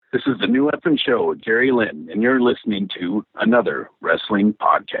This is the New Effin' Show with Jerry Lynn, and you're listening to another wrestling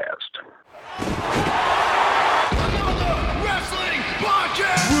podcast. Another wrestling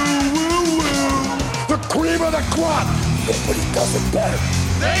podcast! Woo, woo, woo! The cream of the crop! Nobody does it better.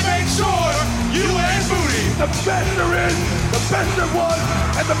 They make sure you ain't booty! The best there is, the best there was,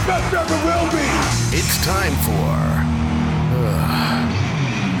 and the best there ever will be! It's time for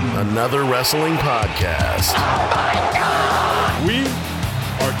another wrestling podcast. Oh my God! We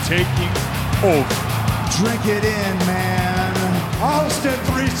are taking over. Drink it in, man. Austin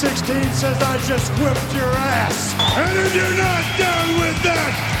 316 says I just whipped your ass. And if you're not down with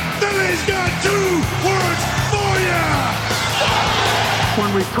that, then he's got two words for you! When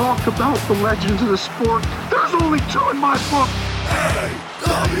we talk about the legends of the sport, there's only two in my book.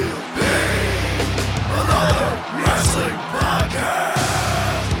 AWB, another wrestling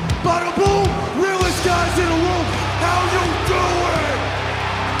podcast. Bada boom, realest guys in the room. How you doing?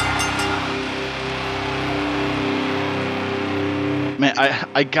 Man,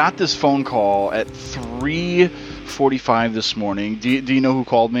 I got this phone call at 3:45 this morning. Do you know who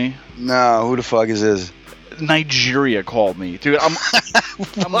called me? No, who the fuck is this? Nigeria called me, dude.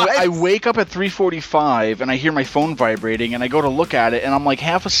 I wake up at 3:45 and I hear my phone vibrating and I go to look at it and I'm like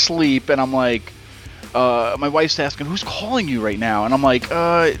half asleep and I'm like, my wife's asking who's calling you right now and I'm like,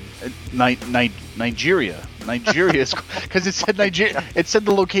 Nigeria, because it said Nigeria, it said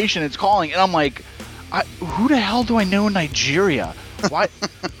the location it's calling and I'm like, who the hell do I know in Nigeria? Why?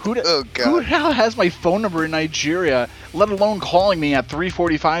 Who the hell has my phone number in Nigeria, let alone calling me at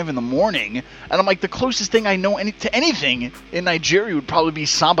 3:45 in the morning? And I'm like, the closest thing I know to anything in Nigeria would probably be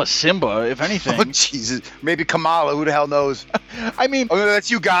Samba Simba, if anything. Oh, Jesus. Maybe Kamala. Who the hell knows? I mean... Oh, no,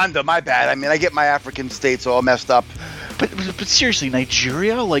 that's Uganda. My bad. I mean, I get my African states all messed up. But seriously,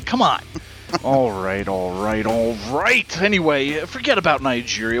 Nigeria? Like, come on. All right. Anyway, forget about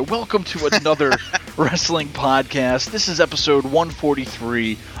Nigeria. Welcome to another wrestling podcast. This is episode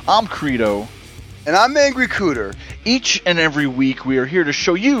 143. I'm Credo. And I'm Angry Cooter. Each and every week, we are here to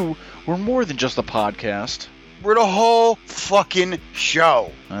show you we're more than just a podcast. We're the whole fucking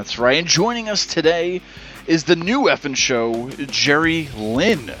show. That's right. And joining us today is the New Effin' Show, Jerry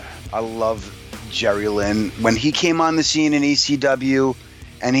Lynn. I love Jerry Lynn. When he came on the scene in ECW...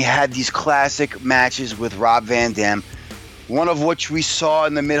 and he had these classic matches with Rob Van Dam, one of which we saw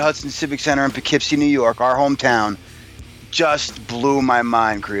in the Mid-Hudson Civic Center in Poughkeepsie, New York, our hometown. Just blew my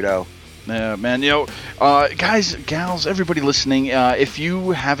mind, Credo. Yeah, man. You know, guys, gals, everybody listening, if you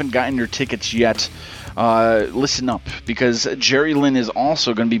haven't gotten your tickets yet, listen up, because Jerry Lynn is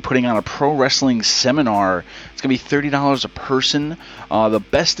also going to be putting on a pro wrestling seminar. It's going to be $30 a person. The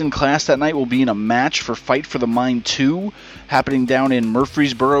best in class that night will be in a match for Fight for the Mind 2, happening down in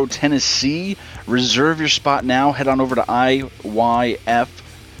Murfreesboro, Tennessee. Reserve your spot now. Head on over to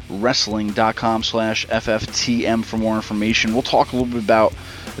iyfwrestling.com/FFTM for more information. We'll talk a little bit about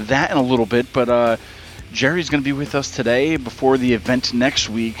that in a little bit, but Jerry's going to be with us today before the event next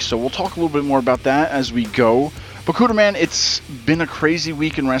week, so we'll talk a little bit more about that as we go. But Cooter, man, it's been a crazy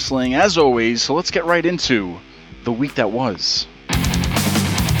week in wrestling, as always, so let's get right into the week that was.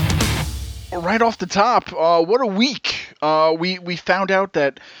 Right off the top, what a week. We found out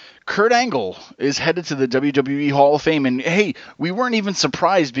that Kurt Angle is headed to the WWE Hall of Fame, and hey, we weren't even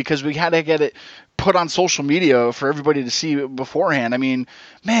surprised because we had to get it put on social media for everybody to see beforehand. I mean,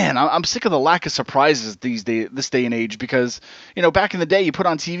 man, I'm sick of the lack of surprises this day and age, because, you know, back in the day, you put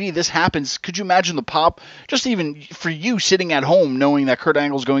on TV, this happens. Could you imagine the pop, just even for you sitting at home knowing that Kurt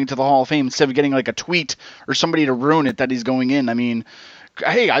Angle's going to the Hall of Fame instead of getting like a tweet or somebody to ruin it that he's going in? I mean,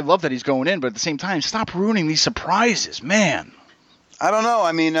 hey, I love that he's going in, but at the same time, stop ruining these surprises, man. I don't know.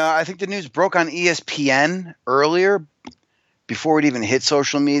 I mean, I think the news broke on ESPN earlier, before it even hit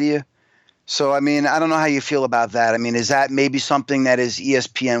social media. So, I mean, I don't know how you feel about that. I mean, is that maybe something that is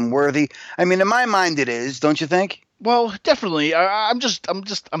ESPN worthy? I mean, in my mind it is, don't you think? Well, definitely. I'm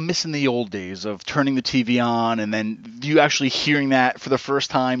missing the old days of turning the TV on and then you actually hearing that for the first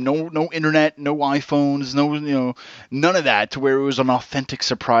time. No internet, no iPhones, none of that, to where it was an authentic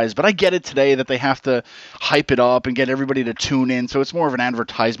surprise. But I get it today that they have to hype it up and get everybody to tune in. So it's more of an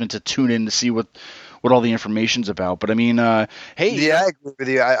advertisement to tune in to see what all the information's about. But I mean, hey. Yeah, I agree with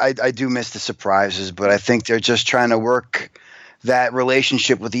you. I do miss the surprises, but I think they're just trying to work that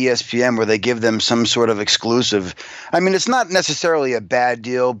relationship with ESPN where they give them some sort of exclusive. I mean, it's not necessarily a bad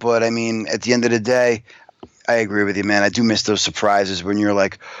deal, but I mean, at the end of the day, I agree with you, man. I do miss those surprises when you're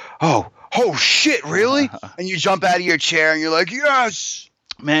like, oh shit, really? And you jump out of your chair and you're like, yes.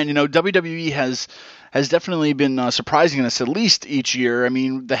 Man, WWE has has definitely been surprising us at least each year. I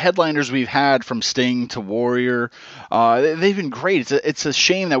mean, the headliners we've had from Sting to Warrior, they've been great. It's a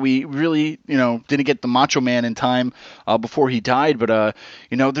shame that we really, didn't get the Macho Man in time before he died. But,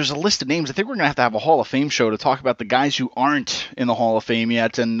 there's a list of names. I think we're going to have a Hall of Fame show to talk about the guys who aren't in the Hall of Fame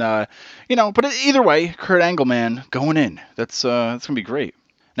yet. And, but either way, Kurt Angle, man, going in. That's going to be great.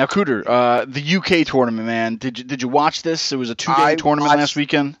 Now, Cooter, the UK tournament, man. Did you watch this? It was a 2-day tournament last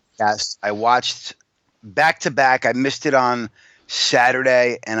weekend. Yes, I watched back to back. I missed it on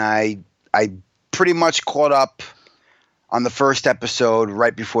Saturday, and I pretty much caught up on the first episode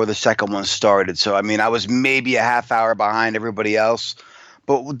right before the second one started. So, I mean, I was maybe a half hour behind everybody else,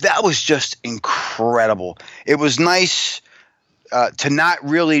 but that was just incredible. It was nice to not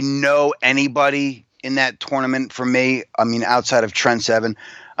really know anybody in that tournament for me. I mean, outside of Trent Seven.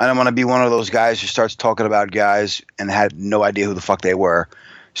 I don't want to be one of those guys who starts talking about guys and had no idea who the fuck they were.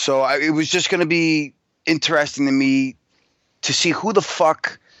 So it was just going to be interesting to me to see who the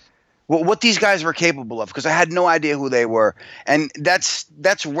fuck, what these guys were capable of, because I had no idea who they were. And that's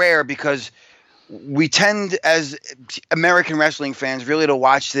rare, because we tend as American wrestling fans really to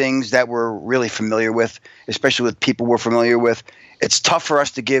watch things that we're really familiar with, especially with people we're familiar with. It's tough for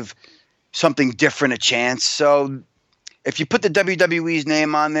us to give something different a chance. So if you put the WWE's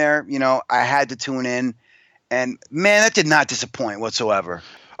name on there, I had to tune in, and man, that did not disappoint whatsoever.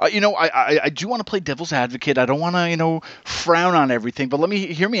 I do want to play devil's advocate. I don't want to, frown on everything, but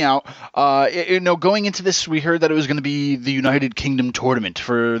hear me out. Going into this, we heard that it was going to be the United Kingdom tournament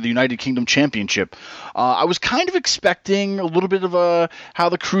for the United Kingdom Championship. I was kind of expecting a little bit of how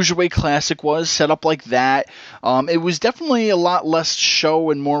the Cruiserweight Classic was set up like that. It was definitely a lot less show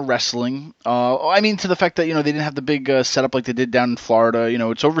and more wrestling. To the fact that, they didn't have the big setup like they did down in Florida.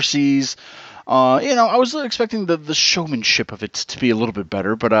 It's overseas. I was expecting the showmanship of it to be a little bit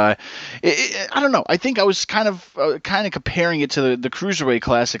better, but I don't know. I think I was kind of comparing it to the Cruiserweight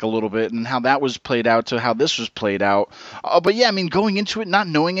Classic a little bit, and how that was played out to how this was played out. But yeah, going into it, not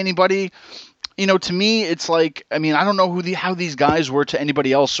knowing anybody, to me, it's like, I don't know how these guys were to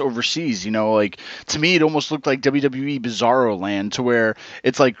anybody else overseas. To me, it almost looked like WWE Bizarro Land, to where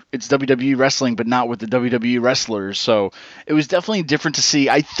it's like it's WWE wrestling, but not with the WWE wrestlers. So it was definitely different to see.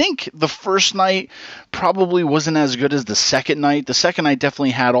 I think the first night probably wasn't as good as the second night. The second night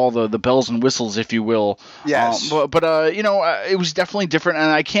definitely had all the bells and whistles, if you will. Yes. It was definitely different,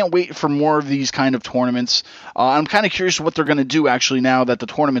 and I can't wait for more of these kind of tournaments. I'm kind of curious what they're going to do actually now that the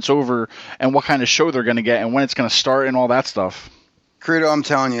tournament's over, and what kind of show they're going to get and when it's going to start and all that stuff. Credo, I'm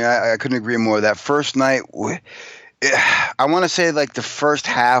telling you, I couldn't agree more. That first night, I want to say like the first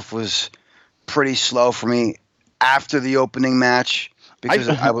half was pretty slow for me after the opening match, because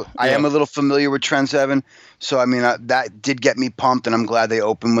I am a little familiar with Trent Seven. So, that did get me pumped, and I'm glad they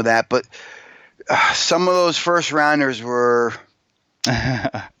opened with that. But some of those first rounders were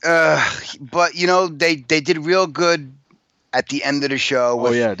but, they did real good at the end of the show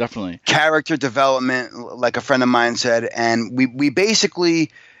with definitely character development, like a friend of mine said. And we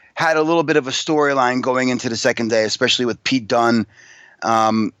basically had a little bit of a storyline going into the second day, especially with Pete Dunne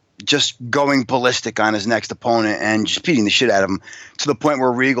just going ballistic on his next opponent and just beating the shit out of him, to the point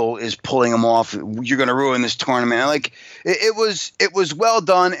where Regal is pulling him off. You're going to ruin this tournament. And it was well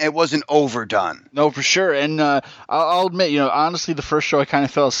done. It wasn't overdone. No, for sure. And I'll admit, honestly, the first show I kind of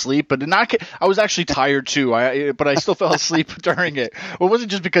fell asleep, but I was actually tired too. But I still fell asleep during it. Well, it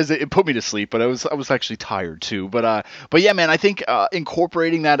wasn't just because it put me to sleep, but I was actually tired too. But yeah, man, I think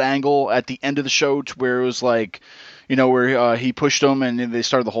incorporating that angle at the end of the show to where it was like, where he pushed him and they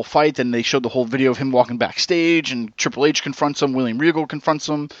started the whole fight, and they showed the whole video of him walking backstage, and Triple H confronts him, William Regal confronts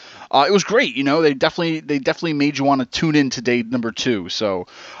him. It was great. They definitely made you want to tune in to day number 2. So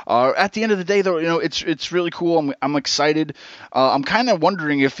at the end of the day, though, it's really cool. I'm excited. I'm kind of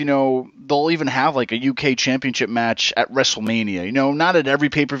wondering if they'll even have like a UK Championship match at WrestleMania. Not at every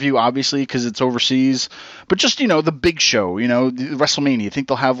pay-per-view, obviously, because it's overseas, but just the big show. WrestleMania. You think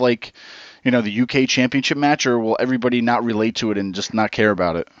they'll have like the UK Championship match, or will everybody not relate to it and just not care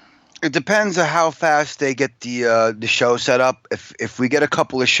about it? It depends on how fast they get the show set up. If we get a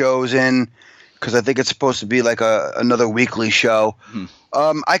couple of shows in, because I think it's supposed to be like another weekly show,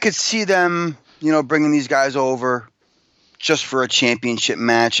 I could see them, bringing these guys over just for a championship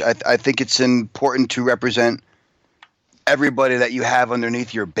match. I think it's important to represent everybody that you have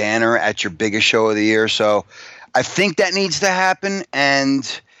underneath your banner at your biggest show of the year. So I think that needs to happen.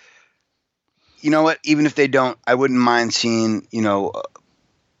 And you know what? Even if they don't, I wouldn't mind seeing,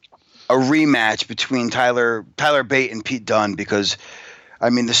 a rematch between Tyler Bate and Pete Dunne, because,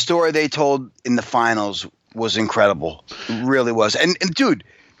 the story they told in the finals was incredible. It really was. And dude,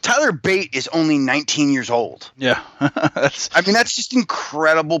 Tyler Bate is only 19 years old. Yeah. That's just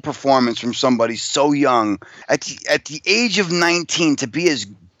incredible performance from somebody so young. At the age of 19 to be as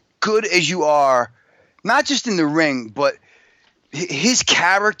good as you are, not just in the ring, but his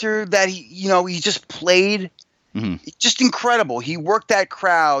character that he just played, just incredible. He worked that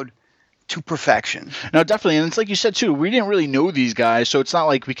crowd to perfection. No, definitely. And it's like you said, too, we didn't really know these guys, so it's not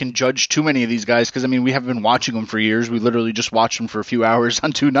like we can judge too many of these guys because, we haven't been watching them for years. We literally just watched them for a few hours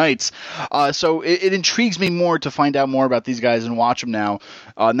on 2 nights. So it intrigues me more to find out more about these guys and watch them now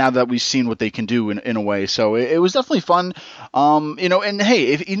that we've seen what they can do in a way. So it was definitely fun. And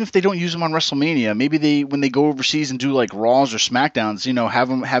hey, even if they don't use them on WrestleMania, maybe when they go overseas and do like Raws or SmackDowns,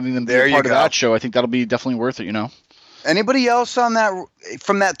 having them be a part of that show, I think that'll be definitely worth it, Anybody else from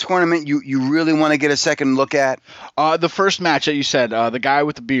that tournament you really want to get a second look at? The first match that you said, the guy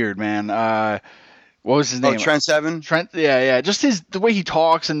with the beard, man. What was his name? Trent Seven? Trent, yeah. Just the way he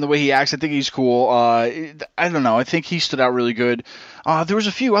talks and the way he acts, I think he's cool. I don't know. I think he stood out really good. There was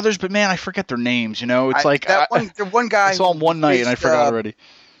a few others, but man, I forget their names. It's the one guy. I saw him one night and I forgot already.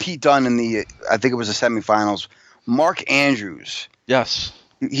 Pete Dunne in I think it was the semifinals. Mark Andrews. Yes.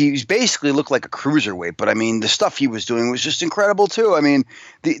 He basically looked like a cruiserweight, but the stuff he was doing was just incredible too. I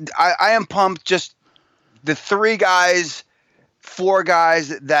am pumped. Just the 4 guys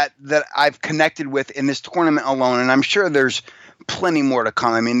that I've connected with in this tournament alone, and I'm sure there's plenty more to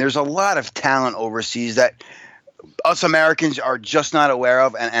come. There's a lot of talent overseas that us Americans are just not aware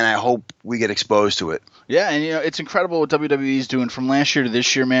of, and I hope we get exposed to it. Yeah, and it's incredible what WWE is doing from last year to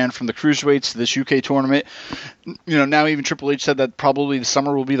this year, man. From the cruiserweights to this UK tournament. Now even Triple H said that probably the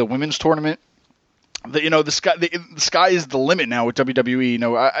summer will be the women's tournament. The sky is the limit now with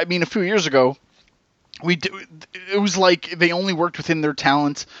WWE. A few years ago, it was like they only worked within their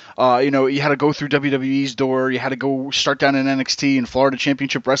talent. You had to go through WWE's door. You had to go start down in NXT and Florida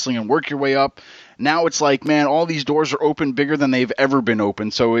Championship Wrestling and work your way up. Now it's like, man, all these doors are open bigger than they've ever been open.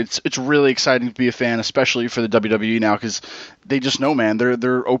 So it's really exciting to be a fan, especially for the WWE now, because they just know, man,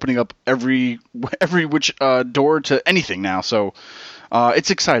 they're opening up every which door to anything now. So it's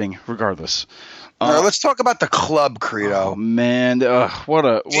exciting regardless. All right, let's talk about the club, Credo. Oh, man,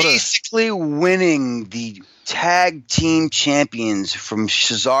 basically winning the tag team champions from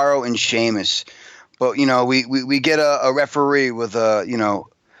Cesaro and Sheamus. But we get a referee with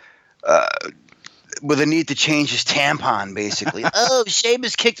with a need to change his tampon, basically. Oh,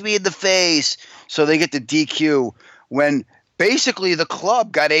 Sheamus kicked me in the face. So they get the DQ when basically the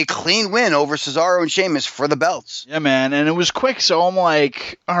club got a clean win over Cesaro and Sheamus for the belts. Yeah, man, and it was quick, so I'm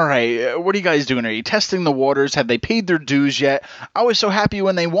like, all right, what are you guys doing? Are you testing the waters? Have they paid their dues yet? I was so happy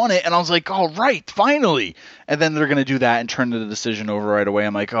when they won it, and I was like, all right, finally. And then they're going to do that and turn the decision over right away.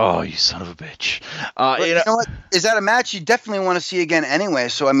 I'm like, oh, you son of a bitch. You know what? Is that a match you definitely want to see again anyway?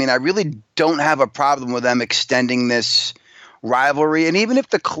 So, I really don't have a problem with them extending this rivalry. And even if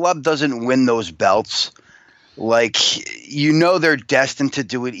the club doesn't win those belts, they're destined to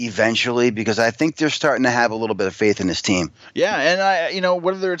do it eventually, because I think they're starting to have a little bit of faith in this team. Yeah, and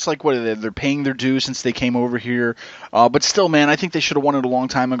whether it's they're paying their dues since they came over here, but still, man, I think they should have won it a long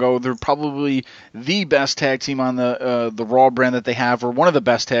time ago. They're probably the best tag team on the Raw brand that they have, or one of the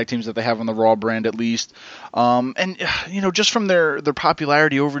best tag teams that they have on the Raw brand at least. Just from their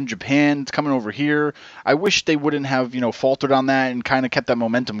popularity over in Japan, coming over here, I wish they wouldn't have faltered on that and kind of kept that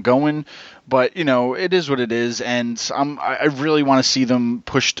momentum going. But it is what it is, and I really want to see them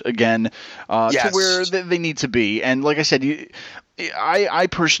pushed again to where they need to be. And like I said, I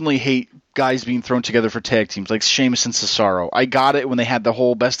personally hate guys being thrown together for tag teams like Sheamus and Cesaro. I got it when they had the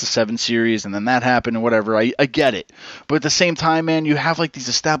whole best of 7 series, and then that happened and whatever. I get it, but at the same time, man, you have these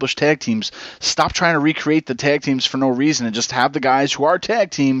established tag teams. Stop trying to recreate the tag teams for no reason, and just have the guys who are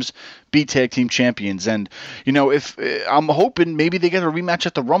tag teams be tag team champions. And if I'm hoping maybe they get a rematch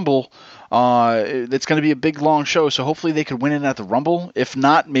at the Rumble. It's going to be a big, long show, so hopefully they could win it at the Rumble. If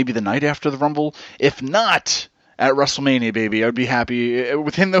not, maybe the night after the Rumble. If not, at WrestleMania, baby, I'd be happy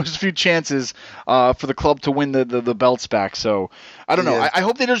within those few chances for the club to win the belts back. So I don't know. I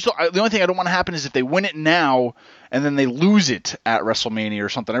hope they just. The only thing I don't want to happen is if they win it now and then they lose it at WrestleMania or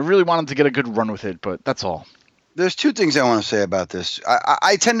something. I really want them to get a good run with it, but that's all. There's 2 things I want to say about this.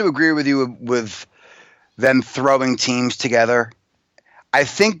 I tend to agree with you with them throwing teams together. I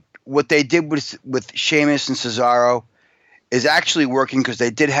think what they did with Sheamus and Cesaro is actually working, because they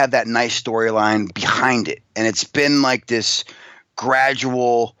did have that nice storyline behind it. And it's been like this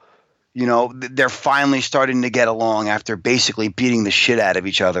gradual, they're finally starting to get along after basically beating the shit out of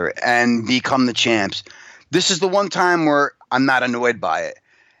each other and become the champs. This is the one time where I'm not annoyed by it.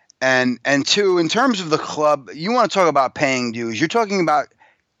 And 2, in terms of the club, you want to talk about paying dues. You're talking about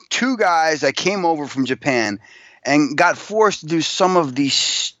two guys that came over from Japan and got forced to do some of the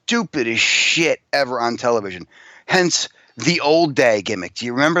stupidest shit ever on television. Hence the old day gimmick. Do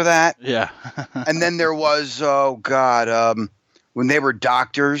you remember that? Yeah. And then there was, when they were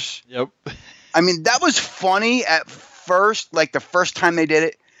doctors. Yep. I mean, that was funny at first, like the first time they did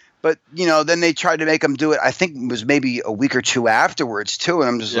it. But, then they tried to make them do it, I think it was maybe a week or two afterwards, too. And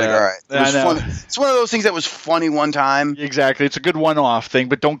I'm just like, all right. It was funny. It's one of those things that was funny one time. Exactly. It's a good one-off thing,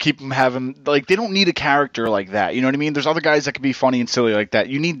 but don't keep them having – like, they don't need a character like that. You know what I mean? There's other guys that can be funny and silly like that.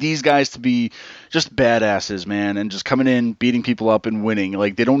 You need these guys to be just badasses, man, and just coming in, beating people up and winning.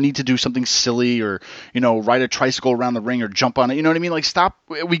 Like, they don't need to do something silly or, ride a tricycle around the ring or jump on it. You know what I mean? Like, stop.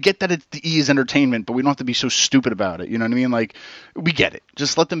 We get that the E is entertainment, but we don't have to be so stupid about it. You know what I mean? Like, we get it.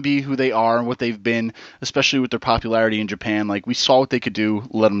 Just let them be who they are and what they've been, especially with their popularity in Japan. Like, we saw what they could do.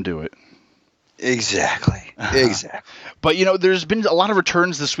 Let them do it. Exactly. But, there's been a lot of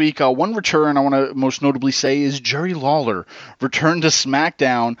returns this week. One return I want to most notably say is Jerry Lawler returned to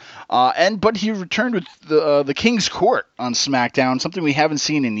SmackDown, but he returned with the King's Court on SmackDown, something we haven't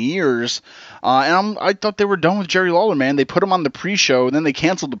seen in years. I thought they were done with Jerry Lawler, man. They put him on the pre-show, and then they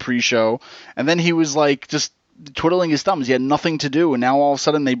canceled the pre-show, and then he was like just twiddling his thumbs. He had nothing to do, and now all of a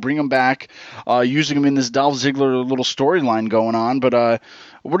sudden they bring him back, using him in this Dolph Ziggler little storyline going on. But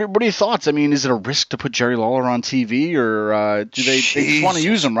what are your thoughts? I mean, is it a risk to put Jerry Lawler on TV, or do they just want to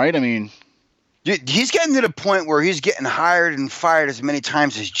use him, right? I mean, he's getting to the point where he's getting hired and fired as many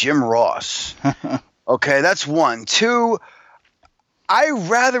times as Jim Ross. Okay, that's one. Two, I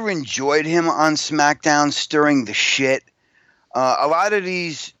rather enjoyed him on SmackDown stirring the shit. A lot of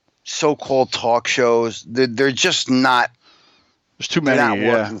these so-called talk shows, they're just not. There's too many. They're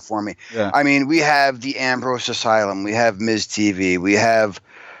not working for me. Yeah. I mean, we have the Ambrose Asylum, we have Miz TV, we have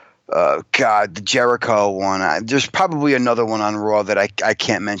the Jericho one. There's probably another one on Raw that I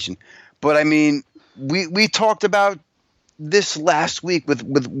can't mention. But I mean, we talked about this last week with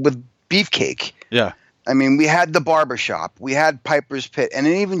Beefcake. Yeah. I mean, we had the barbershop, we had Piper's Pit, and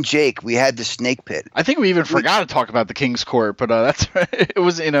then even Jake, we had the Snake Pit. I think we even forgot to talk about the King's Court, but that's it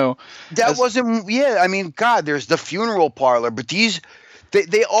was, that wasn't. Yeah, I mean, God, there's the funeral parlor, but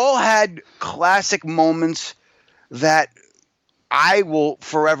they all had classic moments that I will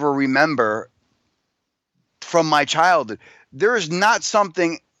forever remember from my childhood. There is not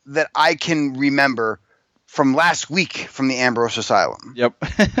something that I can remember from last week from the Ambrose Asylum. Yep.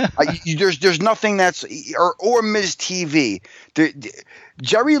 There's nothing that's or Miz TV.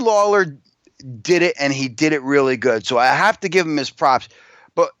 Jerry Lawler did it, and he did it really good. So I have to give him his props.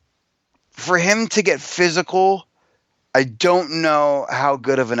 But for him to get physical, I don't know how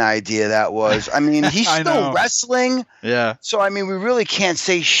good of an idea that was. I mean, he's still wrestling. Yeah. So, I mean, we really can't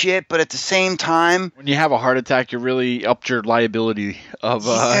say shit, but at the same time, when you have a heart attack, you really upped your liability of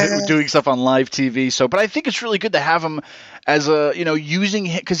doing stuff on live TV. So, but I think it's really good to have him as a, using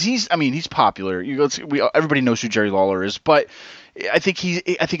him, because he's popular. Everybody knows who Jerry Lawler is, but I think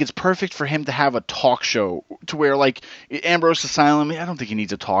it's perfect for him to have a talk show to where, like, Ambrose Asylum, I don't think he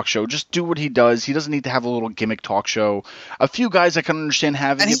needs a talk show. Just do what he does. He doesn't need to have a little gimmick talk show. A few guys I can understand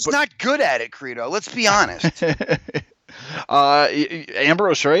having and he's not good at it, Credo. Let's be honest.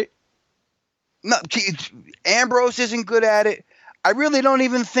 Ambrose, right? No, Ambrose isn't good at it. I really don't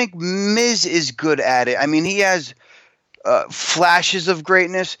even think Miz is good at it. I mean, he has flashes of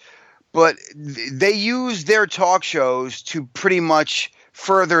greatness, but they use their talk shows to pretty much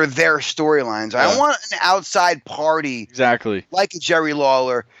further their storylines. Yeah. I want an outside party, exactly like a Jerry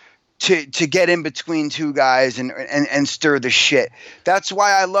Lawler, to get in between two guys and stir the shit. That's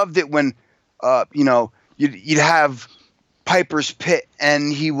why I loved it when you'd have Piper's Pit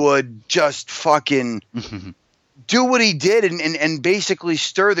and he would just fucking do what he did and basically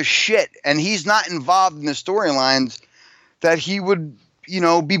stir the shit. And he's not involved in the storylines that he would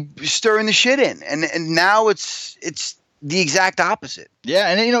be stirring the shit in, and now it's the exact opposite. Yeah,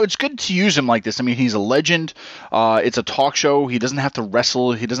 and it's good to use him like this. I mean, he's a legend. It's a talk show. He doesn't have to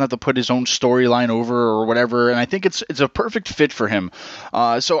wrestle. He doesn't have to put his own storyline over or whatever. And I think it's a perfect fit for him.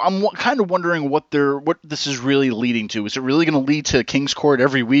 So I'm kind of wondering what this is really leading to. Is it really going to lead to King's Court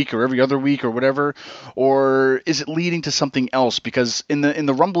every week or every other week or whatever, or is it leading to something else? Because in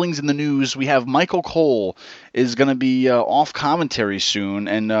the rumblings in the news, we have Michael Cole is going to be off commentary soon,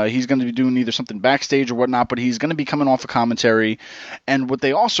 and he's going to be doing either something backstage or whatnot. But he's going to be coming off of commentary. And what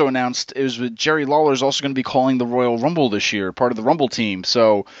they also announced is that Jerry Lawler is also going to be calling the Royal Rumble this year, part of the Rumble team.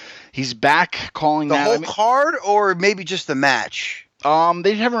 So he's back calling the whole card, or maybe just the match.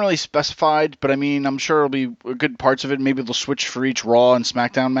 They haven't really specified, but I mean, I'm sure it'll be good parts of it. Maybe they'll switch for each Raw and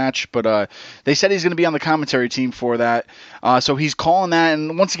SmackDown match, but they said he's going to be on the commentary team for that. So he's calling that,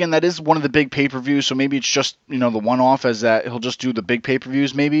 and once again, that is one of the big pay-per-views. So maybe it's just the one-off as that he'll just do the big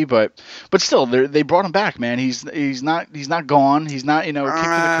pay-per-views, maybe. But still, they brought him back, man. He's not gone. He's not kicked to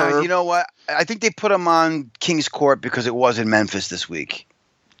the curb. You know what? I think they put him on King's Court because it was in Memphis this week.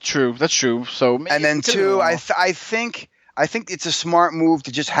 True, that's true. So and then two, I think it's a smart move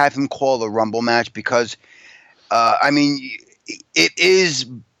to just have him call the Rumble match because, it is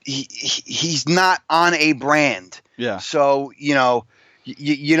he's not on a brand. Yeah. So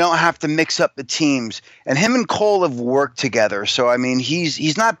you don't have to mix up the teams, and him and Cole have worked together. So I mean,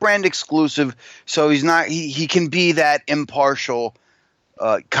 he's not brand exclusive. So he's not he can be that impartial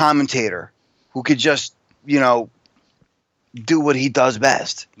commentator who could just do what he does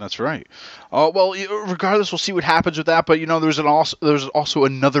best. That's right. Well, regardless, we'll see what happens with that. But there's also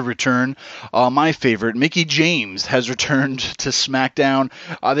another return. My favorite, Mickie James, has returned to SmackDown.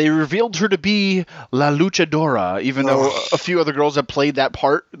 They revealed her to be La Luchadora, even though a few other girls have played that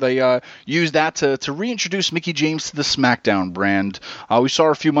part. They used that to reintroduce Mickie James to the SmackDown brand. We saw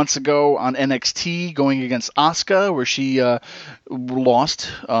her a few months ago on NXT going against Asuka, where she lost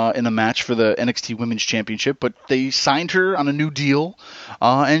in a match for the NXT Women's Championship, but they signed her on a new deal,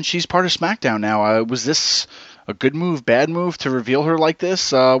 and she's part of SmackDown now. Was this a good move, bad move to reveal her like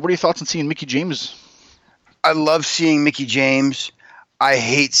this? What are your thoughts on seeing Mickie James? I love seeing Mickie James. I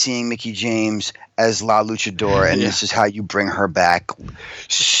hate seeing Mickie James as La Luchadora, and this is how you bring her back.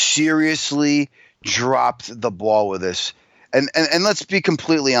 Seriously dropped the ball with this. And let's be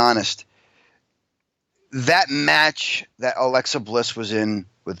completely honest. That match that Alexa Bliss was in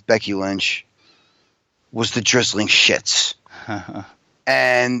with Becky Lynch was the drizzling shits.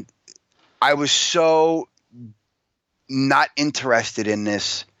 And I was so not interested in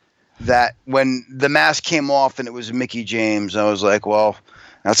this that when the mask came off and it was Mickie James, I was like, well,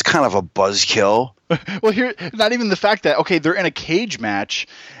 that's kind of a buzzkill. Well, here, not even the fact that, okay, they're in a cage match,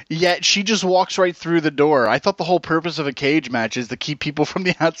 yet she just walks right through the door. I thought the whole purpose of a cage match is to keep people from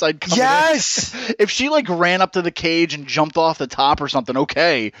the outside coming in. If she, ran up to the cage and jumped off the top or something,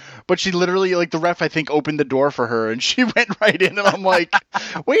 okay. But she literally, the ref, I think, opened the door for her, and she went right in, and I'm like,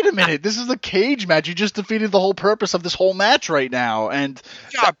 wait a minute, this is a cage match. You just defeated the whole purpose of this whole match right now. And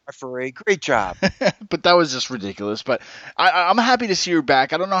good job, referee. Great job. But that was just ridiculous. But I'm happy to see her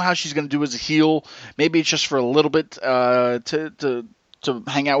back. I don't know how she's going to do as a heel. Maybe it's just for a little bit to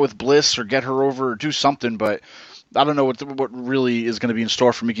hang out with Bliss or get her over or do something, but I don't know what really is going to be in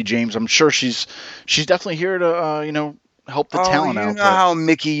store for Mickie James. I'm sure she's definitely here to help the talent out. You know how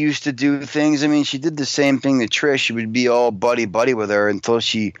Mickie used to do things. I mean, she did the same thing to Trish. She would be all buddy with her until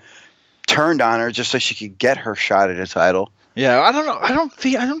she turned on her just so she could get her shot at a title. Yeah, I don't know.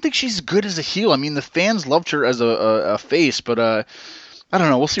 I don't think she's good as a heel. I mean, the fans loved her as a face, but I don't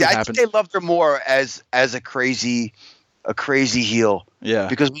know. We'll see what happens. I think they loved her more as a crazy heel. Yeah.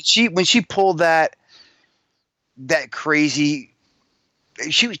 Because when she pulled that crazy,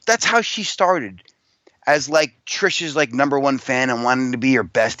 that's how she started, as Trish's number one fan and wanting to be her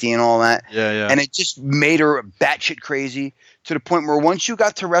bestie and all that. Yeah. And it just made her batshit crazy to the point where once you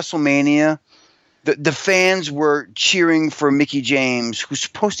got to WrestleMania, the fans were cheering for Mickie James, who's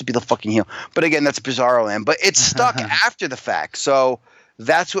supposed to be the fucking heel. But again, that's Bizarro Land. But it stuck after the fact. So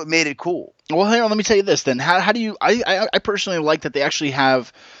that's what made it cool. Well, hang on. Let me tell you this then. How do you? I personally like that they actually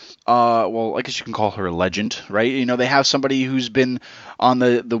have. Well, I guess you can call her a legend, right? They have somebody who's been on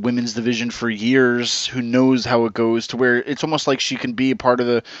the women's division for years, who knows how it goes, to where it's almost like she can be a part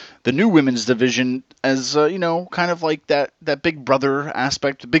of the new women's division as kind of like that big brother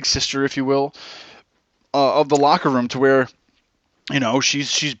aspect, big sister, if you will, of the locker room, to where.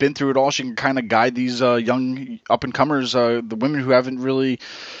 She's been through it all. She can kind of guide these young up-and-comers, the women who haven't really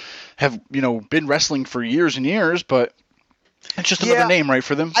been wrestling for years and years, but it's just another name, right,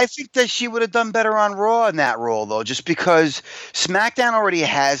 for them. I think that she would have done better on Raw in that role, though, just because SmackDown already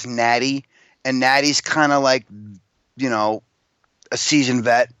has Natty, and Natty's kind of like, a seasoned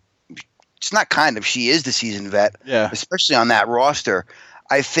vet. It's not kind of. She is the seasoned vet, especially on that roster.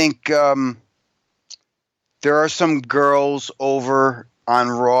 I think there are some girls over on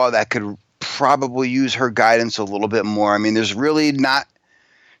Raw that could probably use her guidance a little bit more. I mean, there's really not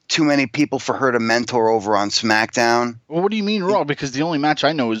too many people for her to mentor over on SmackDown. Well, what do you mean Raw? Because the only match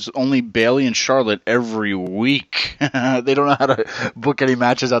I know is only Bayley and Charlotte every week. They don't know how to book any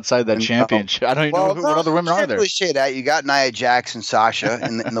matches outside that championship. I don't even know what other women are there. Really say that. You got Nia Jax and Sasha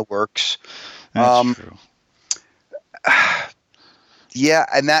in the works. That's true. Yeah,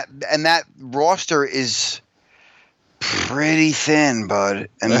 and that roster is. pretty thin, bud.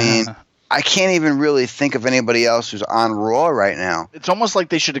 I mean, I can't even really think of anybody else who's on Raw right now. It's almost like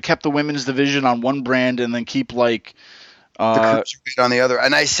they should have kept the women's division on one brand and then keep like the cruiserweight on the other.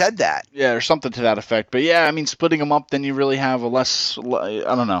 And I said that. Yeah, or something to that effect. But yeah, I mean, splitting them up, then you really have a less.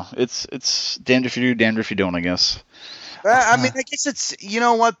 I don't know. It's damned if you do, damned if you don't, I guess. I mean, I guess it's, you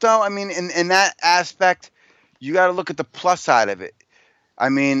know what, though? I mean, in that aspect, you got to look at the plus side of it. I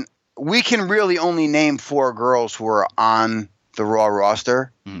mean, we can really only name 4 girls who are on the Raw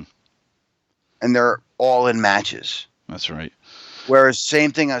roster, and they're all in matches. That's right. Whereas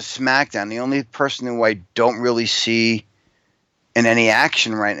same thing as SmackDown. The only person who I don't really see in any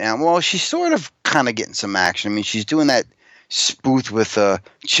action right now, well, she's sort of kind of getting some action. I mean, she's doing that spoof with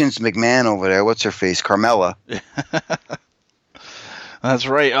Chintz McMahon over there. What's her face? Carmella. That's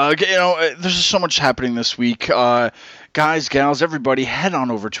right. There's just so much happening this week. Guys, gals, everybody, head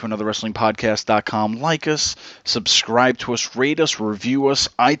on over to anotherwrestlingpodcast.com. Like us, subscribe to us, rate us, review us,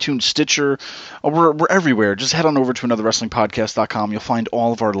 iTunes, Stitcher. We're everywhere. Just head on over to anotherwrestlingpodcast.com. You'll find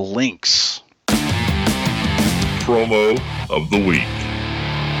all of our links. Promo of the week.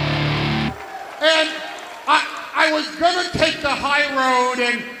 And I was going to take the high road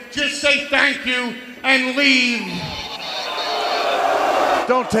and just say thank you and leave.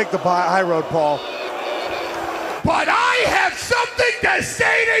 Don't take the high road, Paul. But I have something to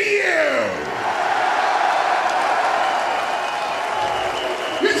say to you.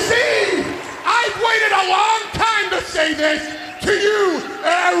 You see, I've waited a long time to say this to you,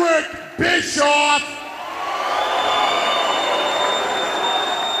 Eric Bischoff.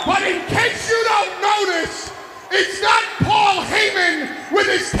 But in case you don't notice, it's not Paul Heyman with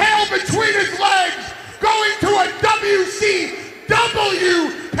his tail between his legs going to a WCW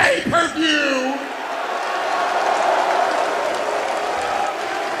pay-per-view.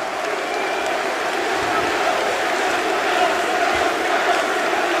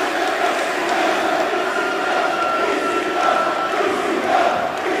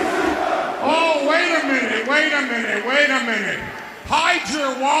 Oh, wait a minute. Hide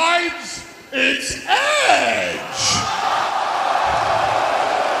your wives, it's Edge!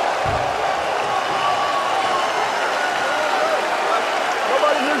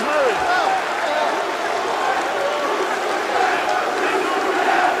 Nobody here's married.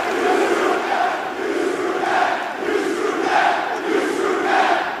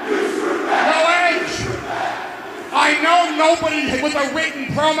 No, Edge! I know nobody with a written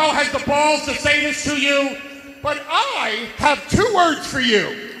promo has the balls to say this to you, but I have 2 words for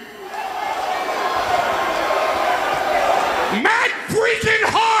you. Matt freaking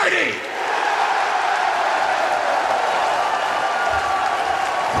Hardy!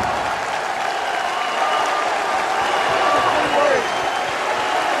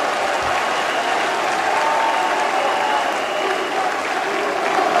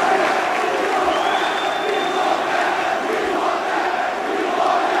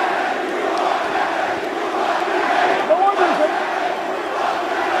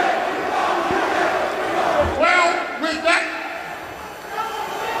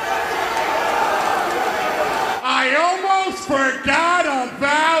 Forgot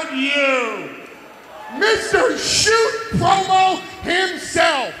about you. Mr. Shoot Promo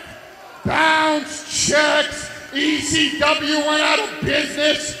himself. Bounce checks. ECW went out of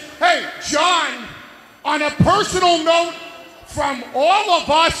business. Hey, John, on a personal note from all of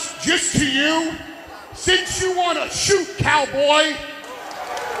us just to you, since you want to shoot, cowboy,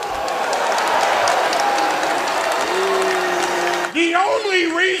 the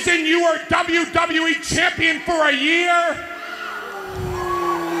only reason you were WWE champion for a year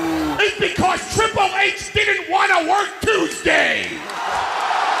is because Triple H didn't want to work Tuesday.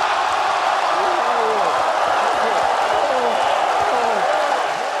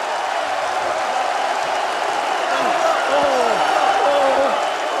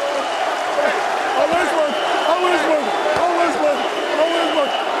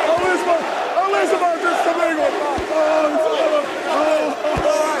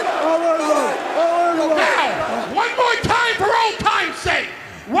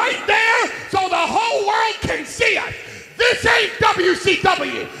 Right there, so the whole world can see us. This ain't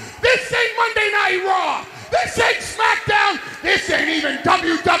WCW. This ain't Monday Night Raw. This ain't SmackDown. This ain't even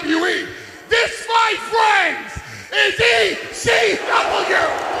WWE. This, my friends, is ECW.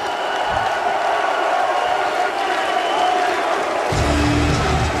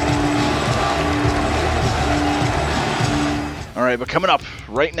 All right, but coming up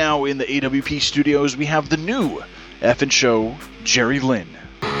right now in the AWP studios, we have the new Effin' Show, Jerry Lynn.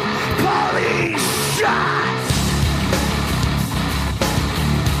 Body shots!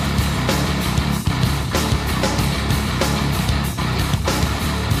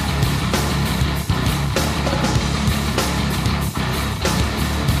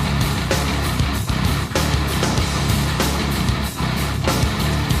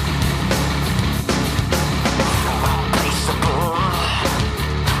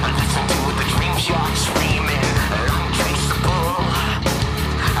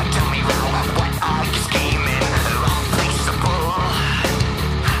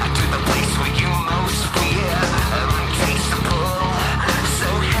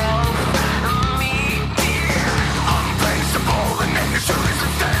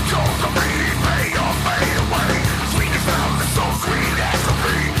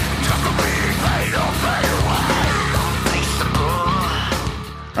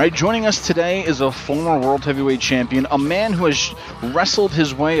 right, joining us today is a former World Heavyweight Champion, a man who has wrestled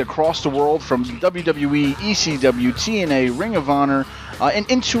his way across the world from WWE, ECW, TNA, Ring of Honor, and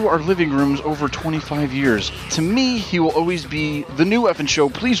into our living rooms over 25 years. To me, he will always be the new Effin' Show.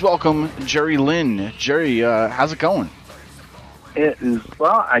 Please welcome Jerry Lynn. Jerry, how's it going? It is,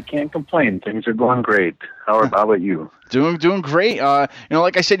 well, I can't complain. Things are going great. How about you? Doing great.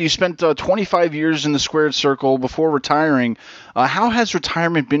 Like I said, you spent 25 years in the squared circle before retiring. How has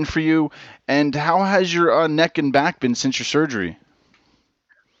retirement been for you, and how has your neck and back been since your surgery?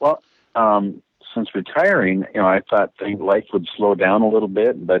 Well, since retiring, I thought life would slow down a little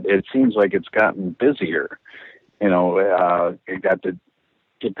bit, but it seems like it's gotten busier. I got to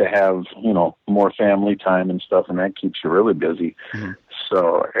get to have, more family time and stuff, and that keeps you really busy. Mm-hmm.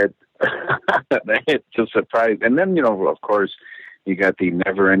 So it's a surprise. And then, of course, you got the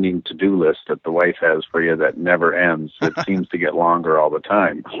never-ending to-do list that the wife has for you that never ends. It seems to get longer all the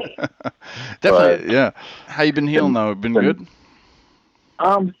time. Definitely, yeah. How you been healing, though? Been good?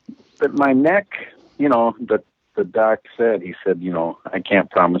 But my neck, the doc said, he said, I can't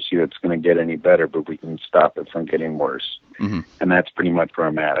promise you it's going to get any better, but we can stop it from getting worse. Mm-hmm. And that's pretty much where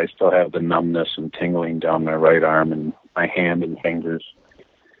I'm at. I still have the numbness and tingling down my right arm and my hand and fingers.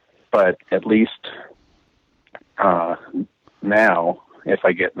 But at least now, if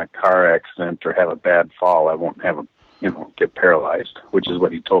I get in a car accident or have a bad fall, I won't have get paralyzed, which is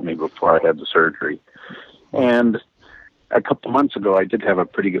what he told me before I had the surgery. And a couple months ago, I did have a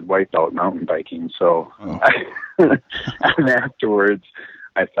pretty good wipeout mountain biking. So and afterwards,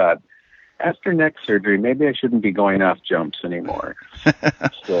 I thought, after neck surgery, maybe I shouldn't be going off jumps anymore.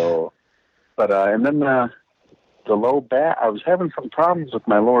 And then the low back, I was having some problems with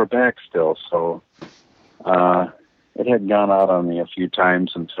my lower back still. So it had gone out on me a few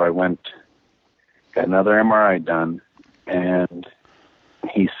times. And so I got another MRI done. And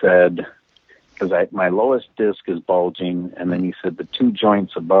he said, because my lowest disc is bulging, and then he said the two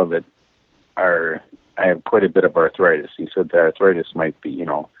joints above it I have quite a bit of arthritis. He said the arthritis might be,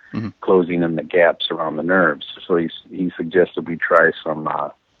 mm-hmm. closing in the gaps around the nerves. So he suggested we try some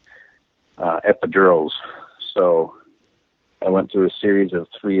epidurals. So I went through a series of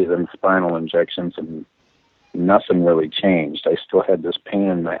 3 of them spinal injections, and nothing really changed. I still had this pain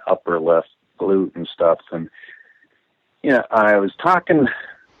in my upper left glute and stuff. And, I was talking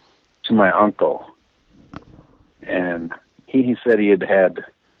to my uncle, and he said he had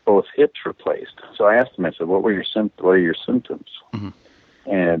both hips replaced. So I asked him, I said, what are your symptoms? Mm-hmm.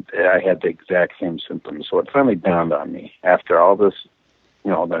 And I had the exact same symptoms. So it finally dawned on me after all this,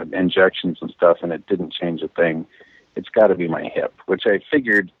 the injections and stuff, and it didn't change a thing. It's got to be my hip, which I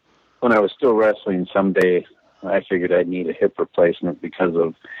figured when I was still wrestling someday, I figured I'd need a hip replacement because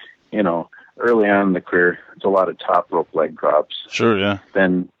of, early on in the career, it's a lot of top rope leg drops. Sure, yeah.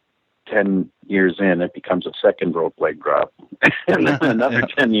 Then 10 years in, it becomes a second rope leg drop. And then another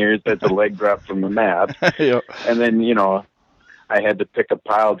 10 years, that's a leg drop from the mat. Yep. And then, I had to pick a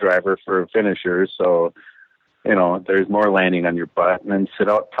pile driver for a finisher. So, there's more landing on your butt, and then sit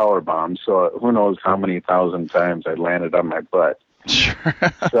out power bombs. So who knows how many thousand times I landed on my butt. Sure.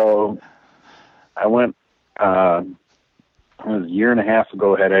 So I went, it was a year and a half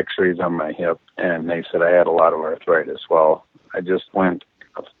ago, had x-rays on my hip, and they said I had a lot of arthritis. Well, I just went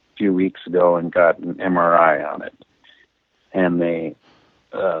a few weeks ago and got an MRI on it. And my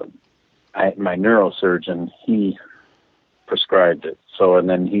neurosurgeon, he prescribed it. So, and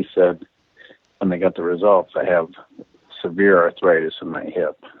then he said, when they got the results, I have severe arthritis in my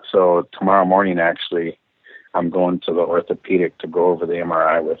hip. So tomorrow morning, actually, I'm going to the orthopedic to go over the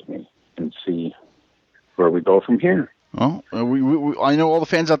MRI with me and see where we go from here. Well, I know all the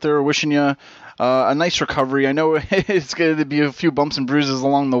fans out there are wishing you a nice recovery. I know it's going to be a few bumps and bruises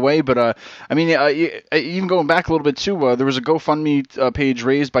along the way, but even going back a little bit too, there was a GoFundMe page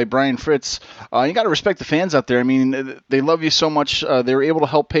raised by Brian Fritz. You got to respect the fans out there. I mean, they love you so much. They were able to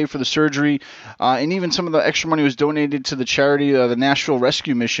help pay for the surgery, and even some of the extra money was donated to the charity, the Nashville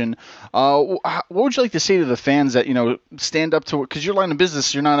Rescue Mission. What would you like to say to the fans that stand up to it? Because your line of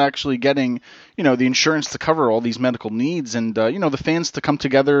business, you're not actually getting the insurance to cover all these medical needs, and the fans to come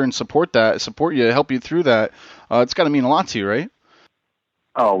together and support you, help you through that. It's got to mean a lot to you, right?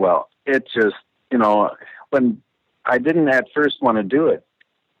 Oh, well, it just, when I didn't at first want to do it,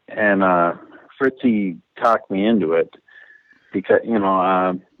 and Fritzy talked me into it because,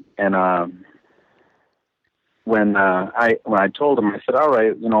 when I told him, I said, all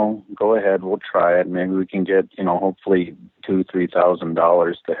right, go ahead, we'll try it. Maybe we can get, hopefully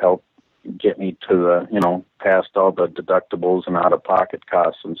 $2,000-$3,000 to help get me to the, past all the deductibles and out-of-pocket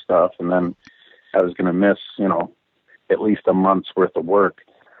costs and stuff. And then I was going to miss, at least a month's worth of work.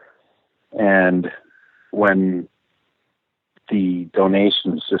 And when the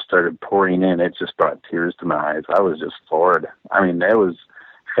donations just started pouring in, it just brought tears to my eyes. I was just floored. I mean, there was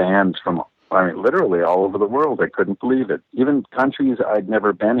fans from, literally all over the world. I couldn't believe it. Even countries I'd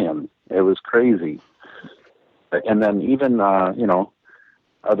never been in. It was crazy. And then even,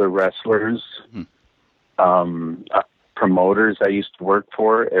 other wrestlers, promoters I used to work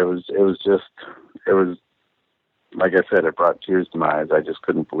for. It was like I said, it brought tears to my eyes. I just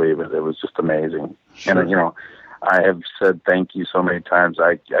couldn't believe it. It was just amazing. Sure. And, I have said thank you so many times.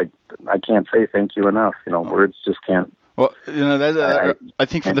 I can't say thank you enough. Words just can't. Well, I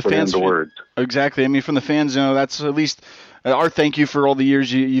think for the fans, exactly. I mean, from the fans, that's at least our thank you for all the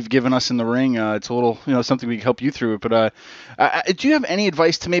years you've given us in the ring. It's a little, something we can help you through. But do you have any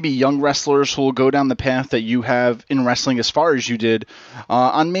advice to maybe young wrestlers who will go down the path that you have in wrestling as far as you did,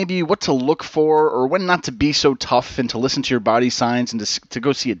 on maybe what to look for or when not to be so tough and to listen to your body signs and to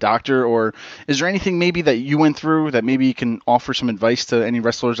go see a doctor? Or is there anything maybe that you went through that maybe you can offer some advice to any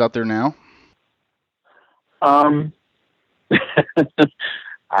wrestlers out there now?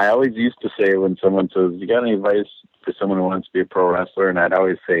 I always used to say when someone says, you got any advice for someone who wants to be a pro wrestler? And I'd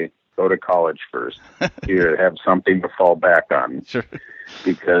always say, go to college first. You have something to fall back on. Sure.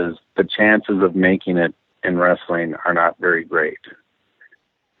 Because the chances of making it in wrestling are not very great.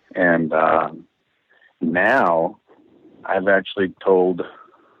 And now I've actually told,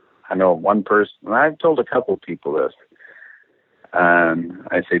 I know one person, and I've told a couple people this.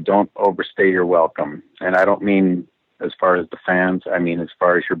 I say, don't overstay your welcome. And I don't mean as far as the fans, I mean as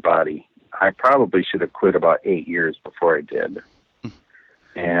far as your body. I probably should have quit about 8 years before I did.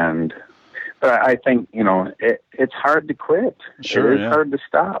 But I think, it's hard to quit. Sure, it's hard to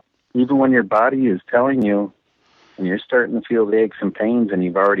stop. Even when your body is telling you and you're starting to feel the aches and pains and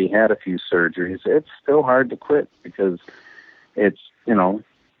you've already had a few surgeries, it's still hard to quit because it's,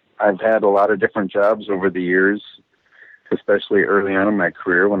 I've had a lot of different jobs over the years, especially early on in my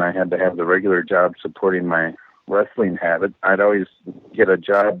career when I had to have the regular job supporting my wrestling habit. I'd always get a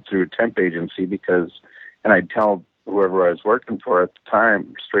job through a temp agency and I'd tell whoever I was working for at the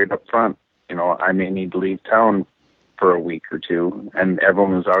time straight up front, I may need to leave town for a week or two, and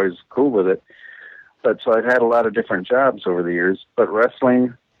everyone was always cool with it. But so I've had a lot of different jobs over the years, but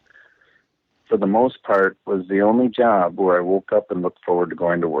wrestling, for the most part, was the only job where I woke up and looked forward to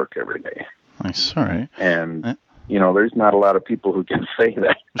going to work every day. Nice, all right. And, there's not a lot of people who can say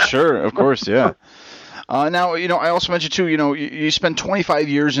that. Sure, of course, yeah. Now, I also mentioned too, you spent 25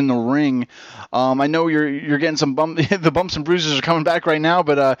 years in the ring. I know you're getting some the bumps and bruises are coming back right now,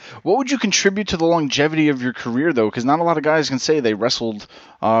 but what would you contribute to the longevity of your career, though? Because not a lot of guys can say they wrestled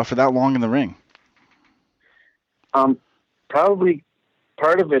for that long in the ring. Probably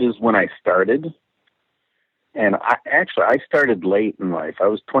part of it is when I started. And I started late in life. I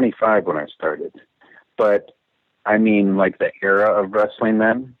was 25 when I started. But I mean, like the era of wrestling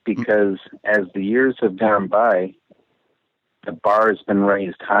then, because as the years have gone by, the bar has been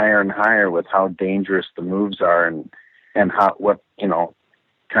raised higher and higher with how dangerous the moves are and what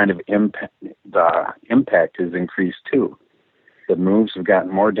kind of the impact has increased too. The moves have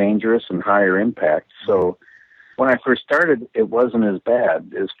gotten more dangerous and higher impact. So when I first started, it wasn't as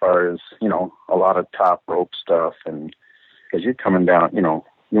bad as far as, a lot of top rope stuff. And because you're coming down, you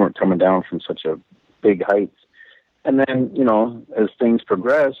weren't coming down from such a big height. And then, as things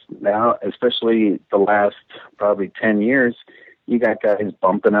progress now, especially the last probably 10 years, you got guys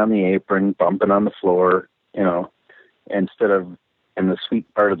bumping on the apron, bumping on the floor, instead of in the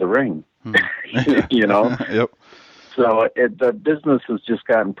sweet part of the ring, Yep. So the business has just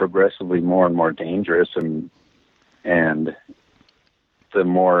gotten progressively more and more dangerous, and the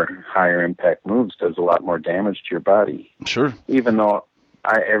more higher impact moves does a lot more damage to your body. Sure. Even though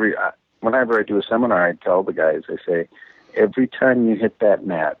whenever I do a seminar, I tell the guys, I say, every time you hit that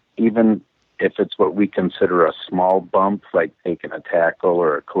mat, even if it's what we consider a small bump, like taking a tackle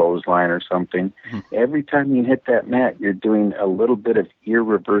or a clothesline or something, every time you hit that mat, you're doing a little bit of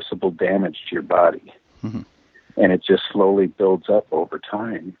irreversible damage to your body. And it just slowly builds up over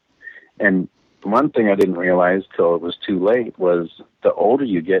time. And one thing I didn't realize till it was too late was the older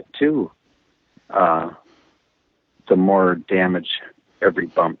you get, too, the more damage every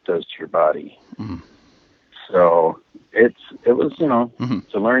bump does to your body. So it was,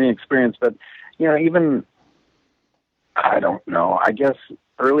 it's a learning experience. But, even, I don't know, I guess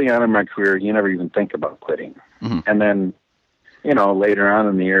early on in my career, you never even think about quitting. And then, later on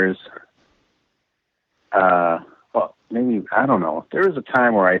in the years, well, maybe, I don't know. There was a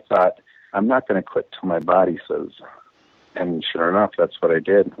time where I thought, I'm not going to quit till my body says. And sure enough, that's what I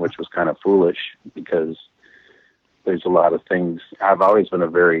did, which was kind of foolish because there's a lot of things. I've always been a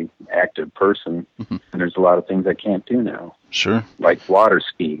very active person, and there's a lot of things I can't do now. Sure. Like water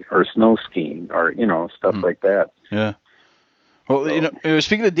skiing or snow skiing or, stuff like that. Yeah. Well,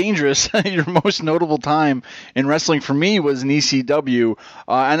 speaking of dangerous, your most notable time in wrestling for me was in ECW.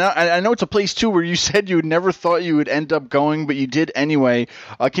 I know it's a place, too, where you said you never thought you would end up going, but you did anyway.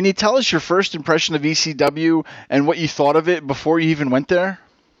 Can you tell us your first impression of ECW and what you thought of it before you even went there?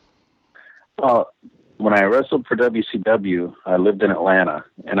 Well, when I wrestled for WCW, I lived in Atlanta,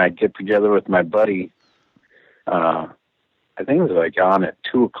 and I'd get together with my buddy. I think it was like on at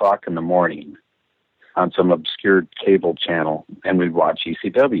 2 o'clock in the morning on some obscure cable channel, and we'd watch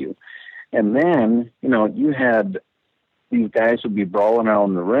ECW. And then, you had these guys would be brawling out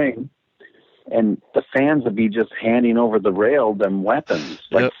in the ring, and the fans would be just handing over the rail them weapons,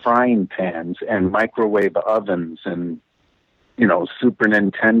 like frying pans and microwave ovens and, Super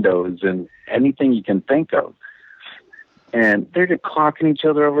Nintendos and anything you can think of. And they're just clocking each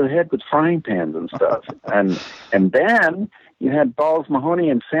other over the head with frying pans and stuff. And then you had Balls Mahoney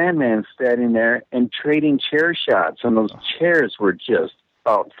and Sandman standing there and trading chair shots, and those chairs were just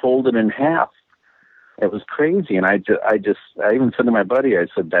about folded in half. It was crazy, and I even said to my buddy, I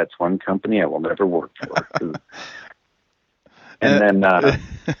said, "That's one company I will never work for." And then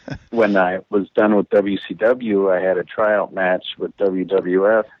when I was done with WCW, I had a tryout match with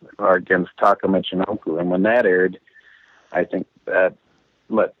WWF against Taka Michinoku, and when that aired, I think that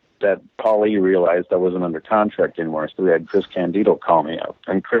Paulie realized I wasn't under contract anymore, so we had Chris Candido call me up.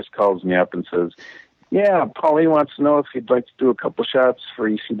 And Chris calls me up and says, "Yeah, Paulie wants to know if you'd like to do a couple shots for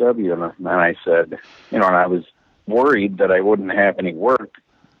ECW." And I said, and I was worried that I wouldn't have any work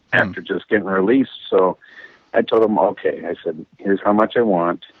after just getting released. So I told him, okay. I said, "Here's how much I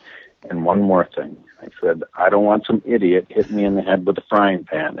want, and one more thing." I said, "I don't want some idiot hitting me in the head with a frying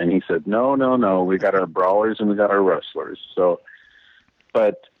pan." And he said, No. We got our brawlers and we got our wrestlers. So,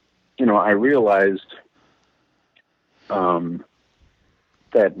 but, I realized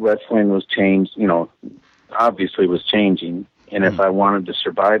that wrestling was changed, obviously was changing. And if I wanted to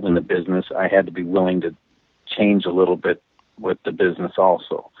survive in the business, I had to be willing to change a little bit with the business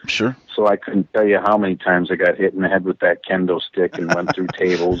also. Sure. So I couldn't tell you how many times I got hit in the head with that kendo stick and went through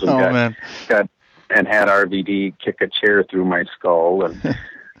tables and had RVD kick a chair through my skull. And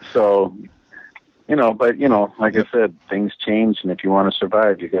so, but, like I said, things change, and if you want to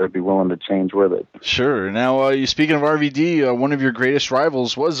survive, you got to be willing to change with it. Sure. Now, speaking of RVD, one of your greatest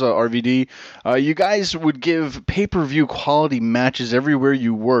rivals was RVD. You guys would give pay-per-view quality matches everywhere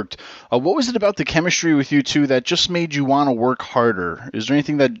you worked. What was it about the chemistry with you two that just made you want to work harder? Is there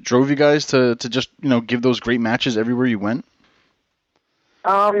anything that drove you guys to just, give those great matches everywhere you went?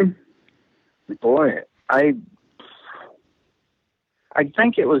 Boy, I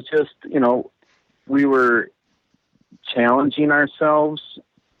think it was just, we were challenging ourselves,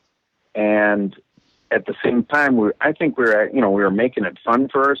 and at the same time, I think we were making it fun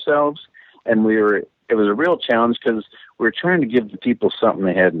for ourselves, and it was a real challenge because we were trying to give the people something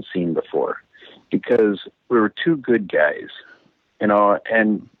they hadn't seen before, because we were two good guys,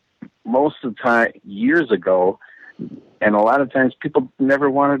 and most of the time, years ago, and a lot of times people never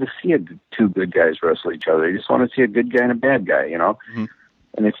wanted to see two good guys wrestle each other. They just want to see a good guy and a bad guy, Mm-hmm.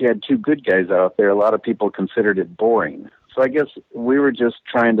 And if you had two good guys out there, a lot of people considered it boring. So I guess we were just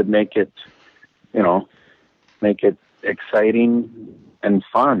trying to make it, make it exciting and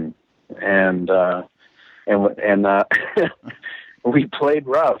fun. And we played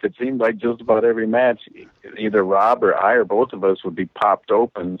rough. It seemed like just about every match, either Rob or I or both of us would be popped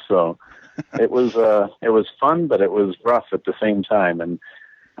open. So it was fun, but it was rough at the same time. And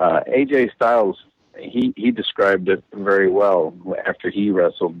AJ Styles, he described it very well after he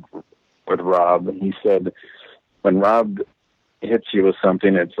wrestled with Rob. He said, when Rob hits you with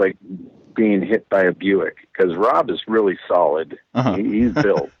something, it's like being hit by a Buick, because Rob is really solid. Uh-huh. He's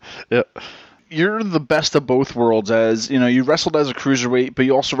built. Yeah. You're the best of both worlds, as you wrestled as a cruiserweight, but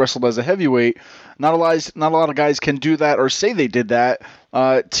you also wrestled as a heavyweight. Not a lot of guys can do that or say they did that.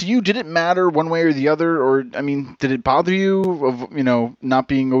 To you, did it matter one way or the other, or did it bother you of not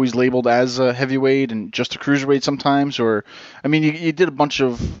being always labeled as a heavyweight and just a cruiserweight sometimes? Or you did a bunch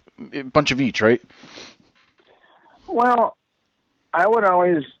of each, right? Well, I would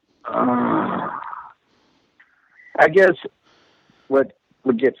always, I guess, what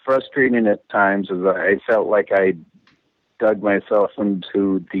would get frustrating at times is I felt like I dug myself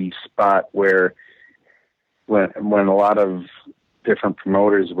into the spot where when a lot of different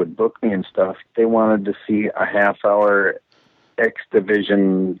promoters would book me and stuff, they wanted to see a half-hour X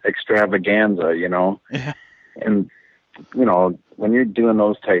Division extravaganza, Yeah. And, when you're doing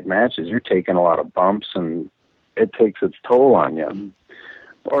those type matches, you're taking a lot of bumps and it takes its toll on you.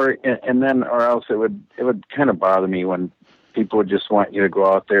 Or else it would kind of bother me when people would just want you to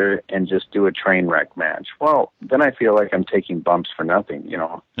go out there and just do a train wreck match. Well, then I feel like I'm taking bumps for nothing, you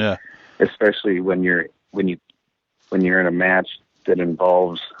know. Yeah. Especially when you're in a match that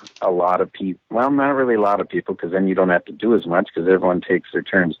involves a lot of people. Well, not really a lot of people, because then you don't have to do as much because everyone takes their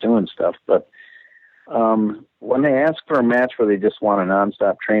turns doing stuff. But when they ask for a match where they just want a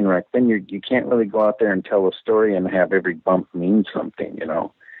nonstop train wreck, then you can't really go out there and tell a story and have every bump mean something, you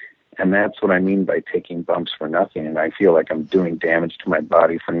know. And that's what I mean by taking bumps for nothing. And I feel like I'm doing damage to my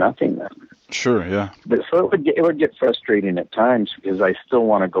body for nothing then. Sure, yeah. But so it would get frustrating at times, because I still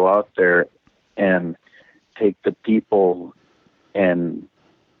want to go out there and take the people and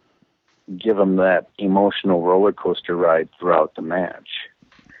give them that emotional roller coaster ride throughout the match.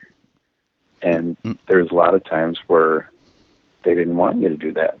 And there's a lot of times where they didn't want you to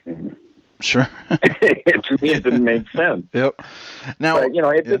do that. Sure. To me, it didn't make sense. Yep. Now, but, you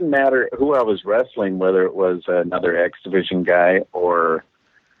know, it didn't matter who I was wrestling, whether it was another X Division guy or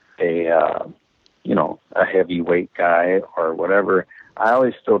a heavyweight guy or whatever. I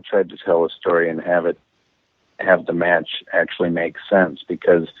always still tried to tell a story and have the match actually make sense,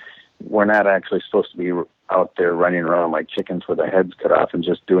 because we're not actually supposed to be out there running around like chickens with their heads cut off and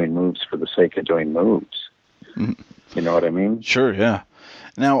just doing moves for the sake of doing moves. Mm-hmm. You know what I mean? Sure, yeah.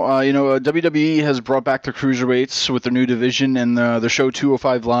 Now, WWE has brought back the cruiserweights with their new division and the show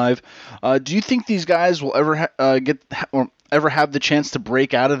 205 Live. Do you think these guys will ever ever have the chance to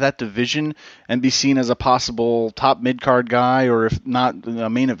break out of that division and be seen as a possible top mid-card guy, or if not a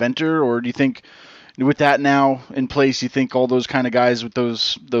main eventer? Or do you think, with that now in place, you think all those kind of guys with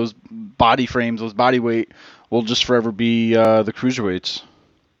those body frames, those body weight, will just forever be the cruiserweights?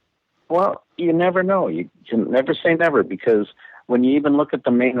 Well, you never know. You can never say never, because when you even look at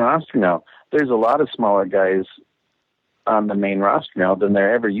the main roster now, there's a lot of smaller guys on the main roster now than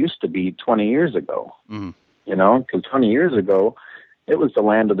there ever used to be 20 years ago. Mm-hmm. You know, because 20 years ago, it was the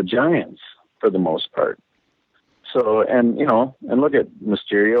land of the giants for the most part. So, and look at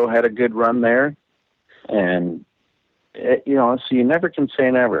Mysterio had a good run there. And, so you never can say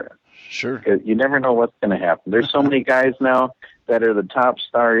never. Sure. 'Cause you never know what's going to happen. There's so many guys now that are the top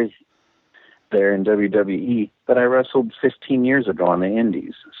stars there in WWE that I wrestled 15 years ago on the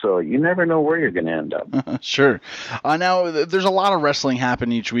indies. So you never know where you're going to end up. Sure. Now, there's a lot of wrestling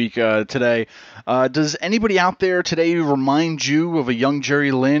happening each week today. Does anybody out there today remind you of a young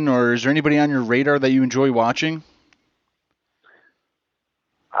Jerry Lynn, or is there anybody on your radar that you enjoy watching?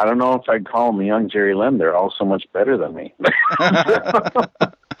 I don't know if I'd call them young Jerry Lynn. They're all so much better than me.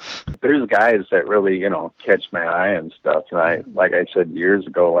 There's guys that really, catch my eye and stuff. And like I said years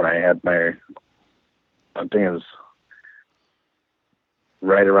ago when I had I think it was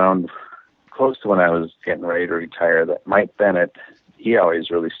right around close to when I was getting ready to retire, that Mike Bennett, he always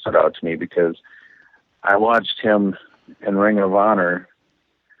really stood out to me, because I watched him in Ring of Honor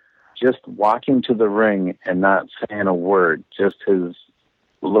just walking to the ring and not saying a word, just his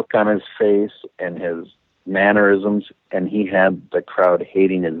look on his face and his mannerisms, and he had the crowd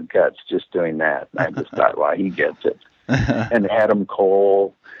hating his guts just doing that. And I just thought, wow, he gets it. And Adam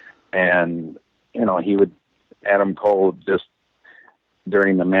Cole, and Adam Cole, just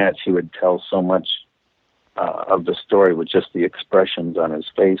during the match, he would tell so much of the story with just the expressions on his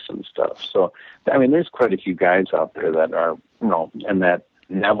face and stuff. So, I mean, there's quite a few guys out there that are, and that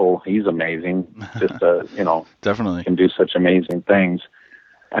Neville, he's amazing. Just, definitely can do such amazing things.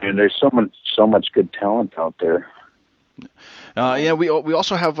 I mean, there's so much good talent out there. We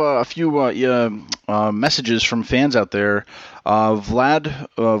also have a few messages from fans out there.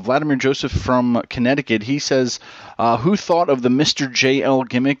 Vladimir Joseph from Connecticut, he says, who thought of the Mr. JL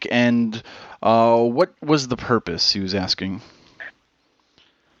gimmick, and what was the purpose, he was asking.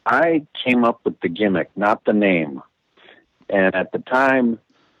 I came up with the gimmick, not the name. And at the time,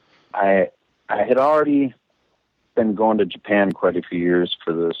 I had already been going to Japan quite a few years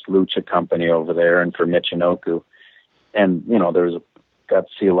for this lucha company over there and for Michinoku. And, got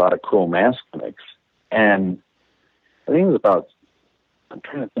to see a lot of cool mask gimmicks. And I think it was about, I'm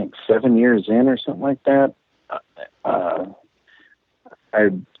trying to think, 7 years in or something like that. I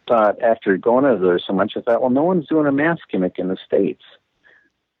thought, after going over there so much, I thought, well, no one's doing a mask gimmick in the States.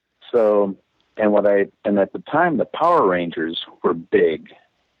 So, and at the time, the Power Rangers were big.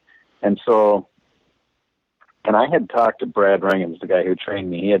 And so, and I had talked to Brad Ringens, the guy who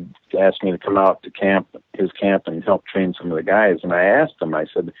trained me. He had asked me to come out to his camp and help train some of the guys. And I asked him, I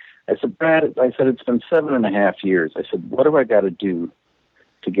said, Brad, it's been 7.5 years. I said, what do I got to do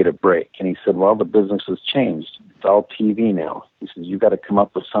to get a break. And he said, well, the business has changed. It's all TV now. He says, you got to come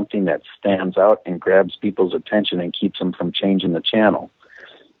up with something that stands out and grabs people's attention and keeps them from changing the channel.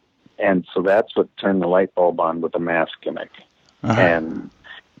 And so that's what turned the light bulb on with the mask gimmick. And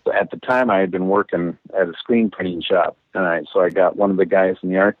at the time I had been working at a screen printing shop. So I got one of the guys in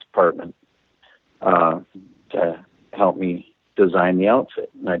the art department to help me design the outfit.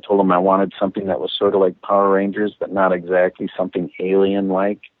 And I told him I wanted something that was sort of like Power Rangers, but not exactly something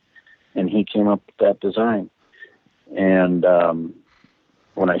alien-like. And he came up with that design. And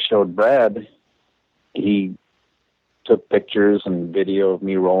when I showed Brad, he took pictures and video of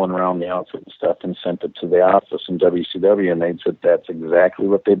me rolling around the outfit and stuff and sent it to the office in WCW, and they said that's exactly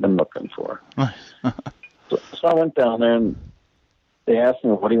what they've been looking for. So I went down there, and they asked me,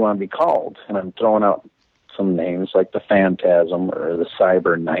 what do you want to be called? And I'm throwing out some names like the Phantasm or the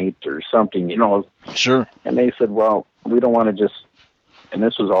Cyber Knight or something, you know. Sure. And they said, well, we don't want to just, and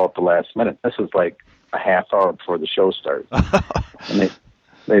this was all at the last minute. This was like a half hour before the show started. And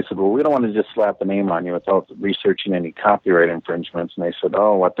they said, well, we don't want to just slap a name on you without researching any copyright infringements. And they said,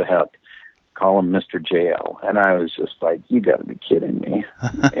 oh, what the heck? Call him Mr. JL. And I was just like, you got to be kidding me.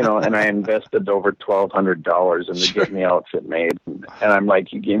 You know, and I invested over $1,200 into getting the outfit made. And I'm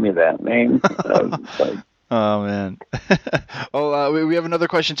like, you gave me that name? I was like, oh, man. We have another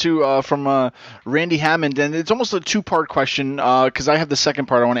question, too, from Randy Hammond, and it's almost a two-part question because I have the second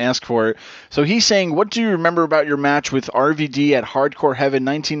part I want to ask for it. So he's saying, what do you remember about your match with RVD at Hardcore Heaven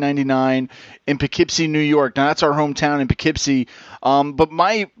 1999 in Poughkeepsie, New York? Now, that's our hometown in Poughkeepsie. But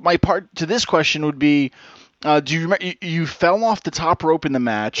my part to this question would be, do you remember you fell off the top rope in the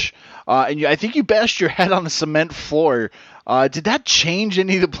match, and I think you bashed your head on the cement floor. Did that change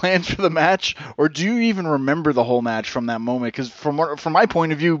any of the plans for the match, or do you even remember the whole match from that moment? Because from my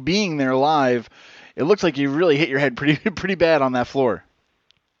point of view, being there live, it looks like you really hit your head pretty bad on that floor.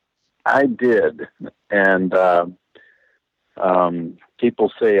 I did, and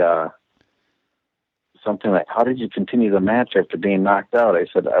people say something like, how did you continue the match after being knocked out? I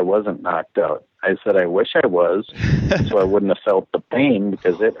said, I wasn't knocked out. I said, I wish I was, so I wouldn't have felt the pain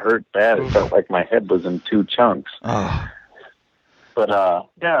because it hurt bad. It felt like my head was in two chunks. Oh. But,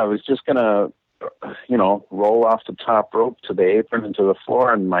 I was just going to, roll off the top rope to the apron and to the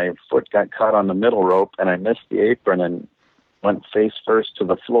floor, and my foot got caught on the middle rope, and I missed the apron and went face first to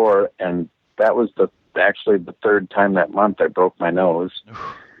the floor, and that was actually the third time that month I broke my nose,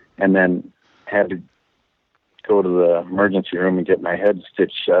 and then had to go to the emergency room and get my head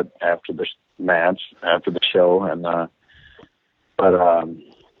stitched shut after the match, after the show, and but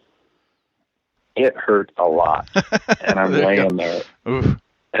it hurt a lot. And I'm laying there,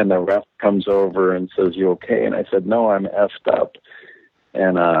 and the ref comes over and says, "You okay?" And I said, "No, I'm effed up."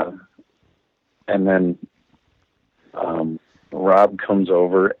 And then Rob comes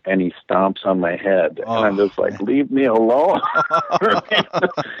over and he stomps on my head, and I'm just like, "Leave me alone!"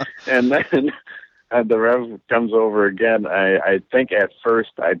 And then the ref comes over again. I think at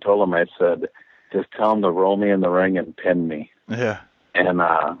first I told him, I said, just tell him to roll me in the ring and pin me. Yeah. And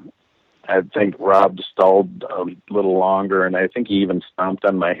I think Rob stalled a little longer, and I think he even stomped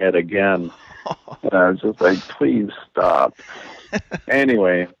on my head again. And I was just like, please stop.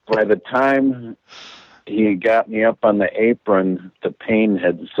 Anyway, by the time he got me up on the apron, the pain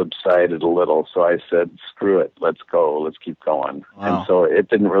had subsided a little. So I said, screw it, let's go, let's keep going. Wow. And so it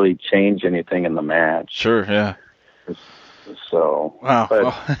didn't really change anything in the match. Sure, yeah. So, wow.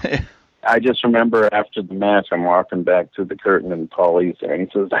 But I just remember after the match, I'm walking back through the curtain, and Paulie's there, and he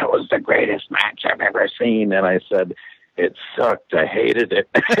says, that was the greatest match I've ever seen. And I said, it sucked. I hated it.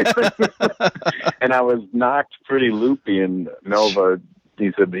 And I was knocked pretty loopy, and Nova,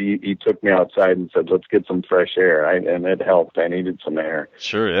 he said, he took me outside and said, let's get some fresh air. And it helped. I needed some air.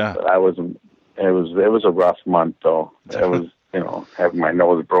 Sure, yeah. But it was a rough month, though. It was, having my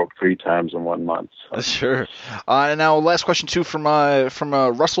nose broke 3 times in 1 month. So. Sure. And now last question, too, from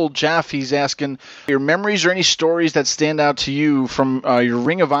Russell Jaff. He's asking, your memories or any stories that stand out to you from your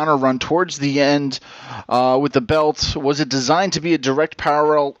Ring of Honor run towards the end with the belt. Was it designed to be a direct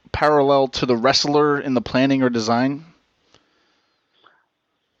parallel to the wrestler in the planning or design?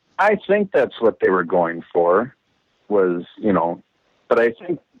 I think that's what they were going for, was, but I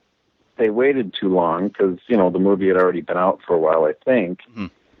think they waited too long because, the movie had already been out for a while, I think. Mm-hmm.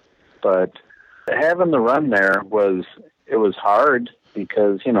 But having the run there was hard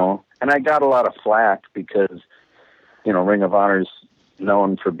because, and I got a lot of flack because, Ring of Honor's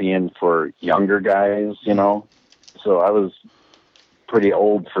known for being for younger guys, so I was pretty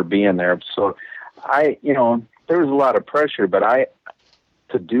old for being there. So there was a lot of pressure, but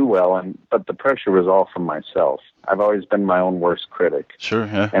to do well, but the pressure was all from myself. I've always been my own worst critic. Sure,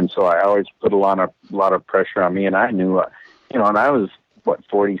 yeah. And so I always put a lot of pressure on me, and I knew, and I was,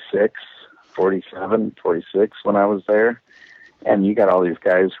 46, 47, 46 when I was there. And you got all these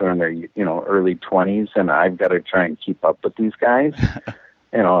guys who are in their, early 20s, and I've got to try and keep up with these guys,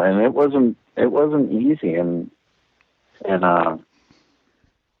 and it wasn't easy.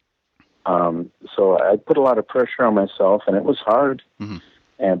 So I put a lot of pressure on myself, and it was hard.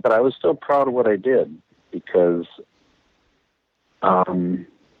 Mm-hmm. But I was still proud of what I did, because there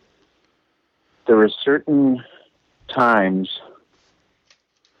were certain times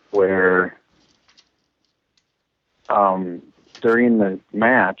where during the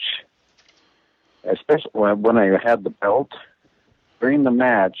match, especially when I had the belt, during the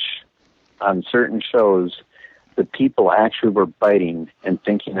match on certain shows, the people actually were biting and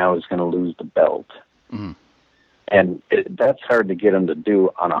thinking I was going to lose the belt. Mm-hmm. And that's hard to get them to do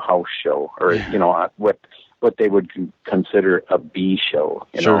on a house show, or what they would consider a B show.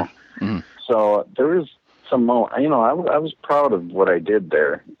 Sure. Mm-hmm. So there was some moment. I was proud of what I did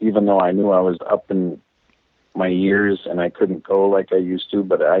there, even though I knew I was up in my years and I couldn't go like I used to.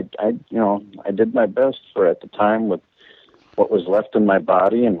 But I did my best for at the time with what was left in my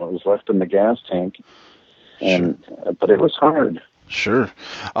body and what was left in the gas tank. And but it was hard. Sure.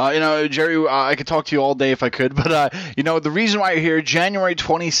 Jerry, I could talk to you all day if I could, but, the reason why you're here, January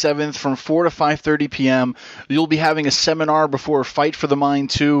 27th from 4 to 5:30 p.m., you'll be having a seminar before Fight for the Mind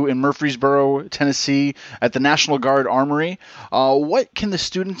 2 in Murfreesboro, Tennessee, at the National Guard Armory. What can the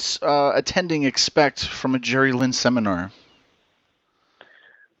students attending expect from a Jerry Lynn seminar?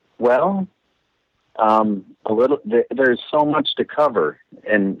 Well, there's so much to cover,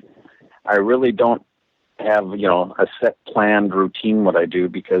 and I really don't have a set planned routine what I do,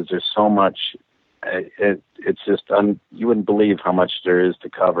 because there's so much. It's just you wouldn't believe how much there is to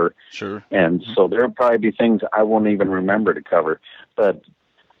cover. Sure. And so there'll probably be things I won't even remember to cover, but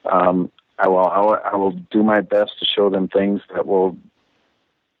I will do my best to show them things that will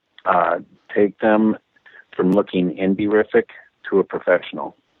take them from looking indie-rific to a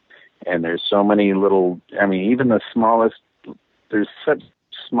professional. And there's so many little. Even the smallest. There's such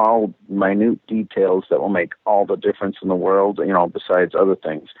small, minute details that will make all the difference in the world, besides other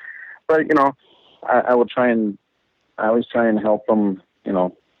things. But, I will try and, I always try and help them,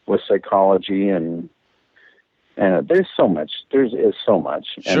 with psychology and there's so much. There is so much.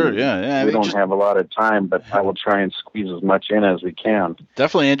 Sure, and yeah. We don't have a lot of time, but I will try and squeeze as much in as we can.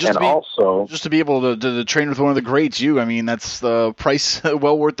 Definitely, and also just to be able to train with one of the greats, that's the price,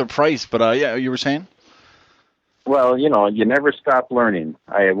 well worth the price. But you were saying? Well, you never stop learning.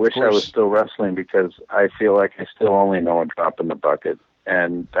 I wish I was still wrestling, because I feel like I still only know a drop in the bucket.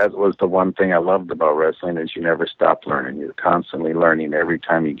 And that was the one thing I loved about wrestling, is you never stop learning. You're constantly learning every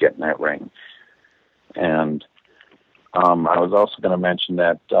time you get in that ring. And I was also going to mention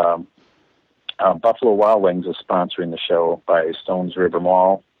that Buffalo Wild Wings is sponsoring the show by Stones River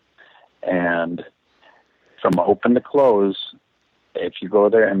Mall. And from open to close, if you go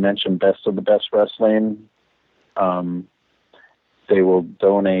there and mention Best of the Best Wrestling, they will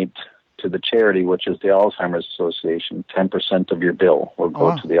donate to the charity, which is the Alzheimer's Association. 10% of your bill will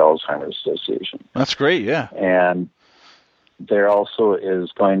go to the Alzheimer's Association. That's great, yeah. And there also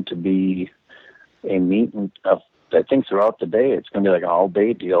is going to be a meeting of, I think throughout the day, it's going to be like an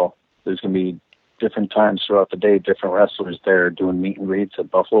all-day deal. There's going to be different times throughout the day, different wrestlers there doing meet and greets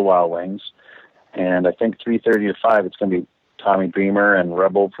at Buffalo Wild Wings. And I think 3:30 to 5, it's going to be Tommy Dreamer and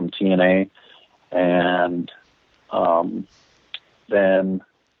Rebel from TNA. And then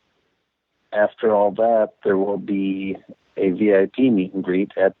after all that, there will be a VIP meet and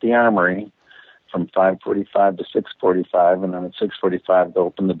greet at the Armory from 5:45 to 6:45, and then at 6:45 they'll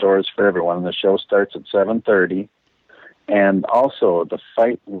open the doors for everyone. And the show starts at 7:30. And also the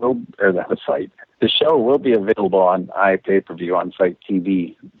show will be available on iPay-per-view on Fight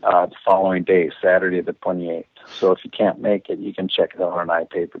TV the following day, Saturday the 28th. So if you can't make it, you can check it out on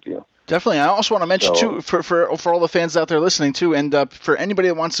iPay-per-view. Definitely. I also want to mention, too, for all the fans out there listening, too, and for anybody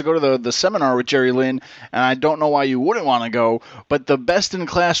that wants to go to the seminar with Jerry Lynn, and I don't know why you wouldn't want to go, but the best in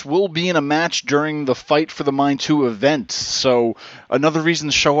class will be in a match during the Fight for the Mind 2 event. So another reason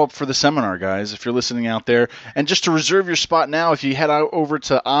to show up for the seminar, guys, if you're listening out there. And just to reserve your spot now, if you head out over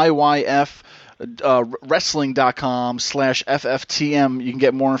to wrestling.com/FFTM, you can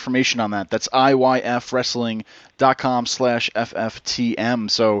get more information on that. That's IYFwrestling.com/FFTM.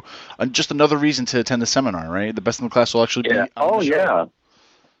 So just another reason to attend the seminar, right? The best in the class will actually be on the show. Yeah.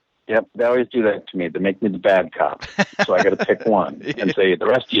 Yep, they always do that to me. They make me the bad cop. So I got to pick one and say, the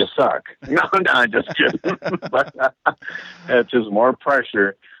rest of you suck. No, just kidding. But it's just more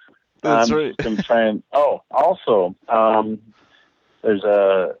pressure. That's right. I'm trying. Oh, also, there's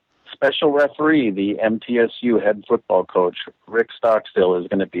a special referee. The MTSU head football coach, Rick Stockstill, is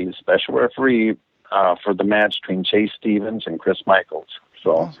going to be special referee for the match between Chase Stevens and Chris Michaels.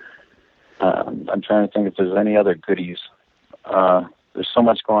 So I'm trying to think if there's any other goodies. There's so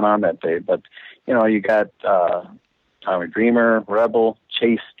much going on that day, but you got Tommy Dreamer, Rebel,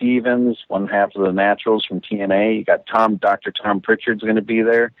 Chase Stevens, one half of the Naturals from TNA. You got Dr. Tom Pritchard's going to be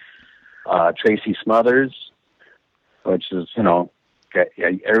there. Tracy Smothers, which is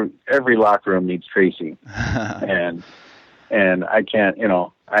every locker room needs Tracy, and I can't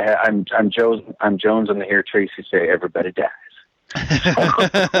I'm Jones and I hear Tracy say everybody dies.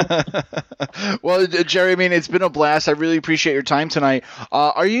 Well, Jerry, I mean, it's been a blast. I really appreciate your time tonight.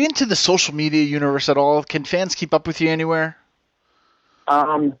 Are you into the social media universe at all? Can fans keep up with you anywhere?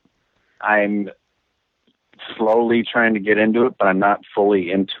 I'm slowly trying to get into it, but I'm not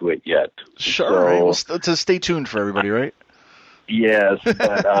fully into it yet. Sure. So, right. Well, so stay tuned for everybody, right? Yes,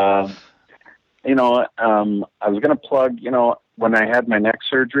 but I was going to plug. When I had my neck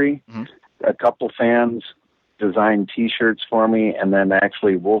surgery, a couple fans designed T-shirts for me, and then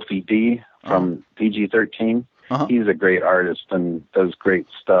actually Wolfie D from PG-13. He's a great artist and does great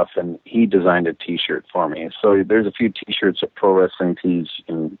stuff, and he designed a T-shirt for me. So there's a few T-shirts at Pro Wrestling Tees you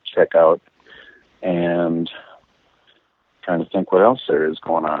can check out. And trying to think what else there is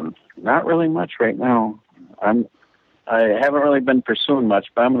going on. Not really much right now. I haven't really been pursuing much,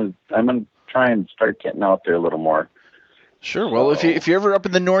 but I'm gonna try and start getting out there a little more. Sure. Well, if you're ever up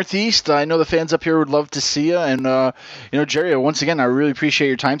in the Northeast, I know the fans up here would love to see you. And Jerry, once again, I really appreciate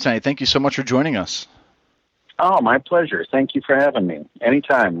your time tonight. Thank you so much for joining us. Oh, my pleasure. Thank you for having me.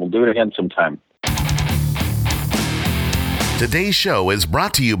 Anytime. We'll do it again sometime. Today's show is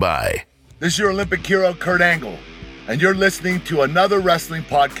brought to you by... This is your Olympic hero, Kurt Angle, and you're listening to another wrestling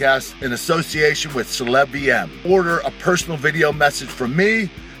podcast in association with Celeb VM. Order a personal video message from me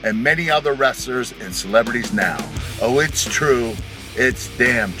and many other wrestlers and celebrities now. Oh, it's true. It's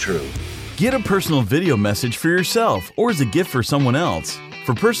damn true. Get a personal video message for yourself or as a gift for someone else.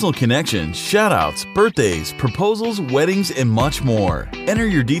 For personal connections, shout-outs, birthdays, proposals, weddings, and much more. Enter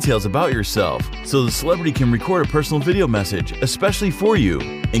your details about yourself so the celebrity can record a personal video message, especially for you,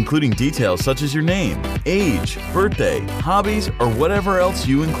 including details such as your name, age, birthday, hobbies, or whatever else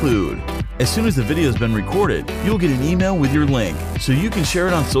you include. As soon as the video has been recorded, you'll get an email with your link so you can share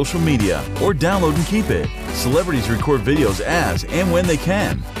it on social media or download and keep it. Celebrities record videos as and when they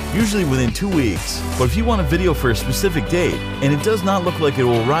can, usually within 2 weeks. But if you want a video for a specific date and it does not look like it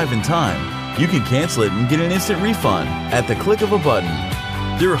will arrive in time, you can cancel it and get an instant refund at the click of a button.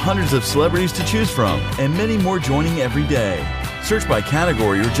 There are hundreds of celebrities to choose from and many more joining every day. Search by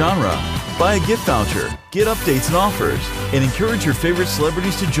category or genre. Buy a gift voucher, get updates and offers, and encourage your favorite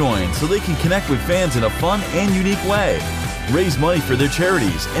celebrities to join so they can connect with fans in a fun and unique way. Raise money for their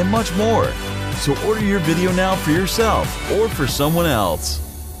charities and much more. So order your video now for yourself or for someone else.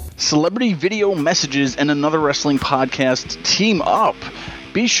 Celebrity video messages and another wrestling podcast team up.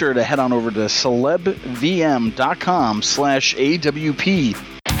 Be sure to head on over to celebvm.com/AWP.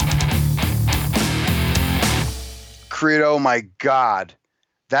 Credo, my God.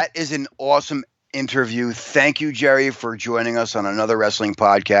 That is an awesome interview. Thank you, Jerry, for joining us on another wrestling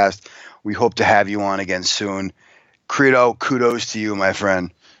podcast. We hope to have you on again soon. Credo, kudos to you, my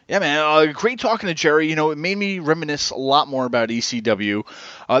friend. Yeah, man. Great talking to Jerry. It made me reminisce a lot more about ECW.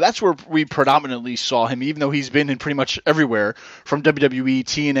 That's where we predominantly saw him, even though he's been in pretty much everywhere from WWE,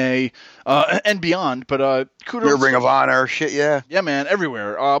 TNA, and beyond. But kudos. Ring of Honor, shit, yeah. Yeah, man,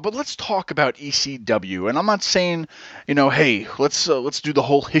 everywhere. But let's talk about ECW. And I'm not saying, hey, let's do the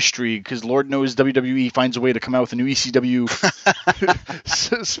whole history, because Lord knows WWE finds a way to come out with a new ECW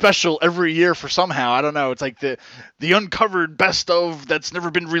special every year for somehow. I don't know. It's like the uncovered best of that's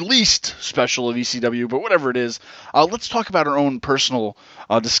never been released special of ECW, but whatever it is. Let's talk about our own personal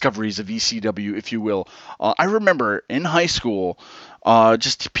discoveries of ECW, if you will. I remember in high school,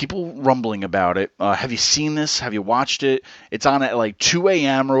 just people rumbling about it. Have you seen this? Have you watched it? It's on at like 2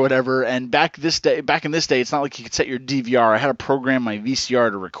 a.m. or whatever. And back in this day, it's not like you could set your DVR. I had to program my VCR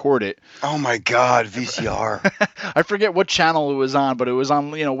to record it. Oh my God, VCR! I forget what channel it was on, but it was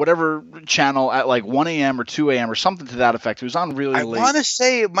on whatever channel at like 1 a.m. or 2 a.m. or something to that effect. It was on really late. I want to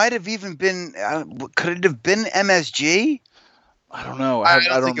say it might have even been. Could it have been MSG? I don't know. I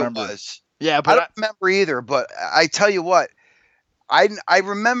don't think remember. It was. Yeah, but I don't remember either. But I tell you what. I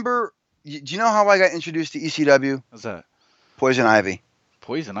remember. Do you know how I got introduced to ECW? What's that? Poison Ivy.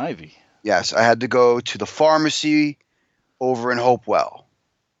 Poison Ivy? Yes, I had to go to the pharmacy over in Hopewell.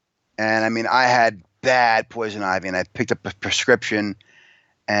 And I mean, I had bad Poison Ivy, and I picked up a prescription,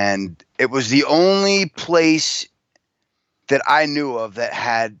 And it was the only place that I knew of that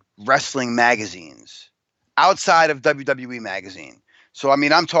had wrestling magazines outside of WWE magazine. So, I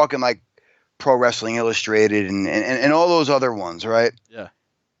mean, I'm talking like Pro Wrestling Illustrated and all those other ones, right? Yeah.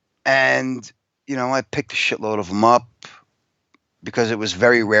 And, I picked a shitload of them up because it was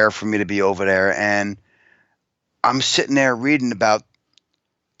very rare for me to be over there. And I'm sitting there reading about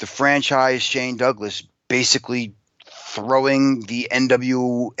the franchise Shane Douglas basically throwing the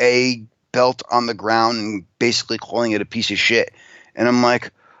NWA belt on the ground and basically calling it a piece of shit. And I'm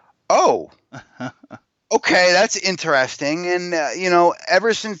like, oh, okay, that's interesting. And,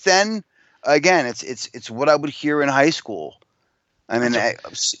 ever since then, again, it's what I would hear in high school. I mean,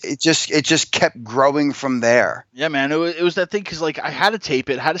 it just kept growing from there. Yeah, man, it was that thing because like I had to tape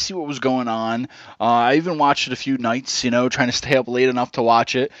it, had to see what was going on. I even watched it a few nights, trying to stay up late enough to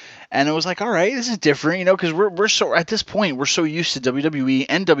watch it. And it was like, all right, this is different, because we're so at this point we're so used to WWE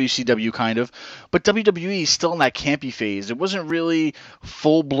and WCW kind of, but WWE is still in that campy phase. It wasn't really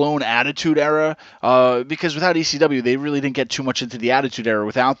full blown Attitude Era, because without ECW they really didn't get too much into the Attitude Era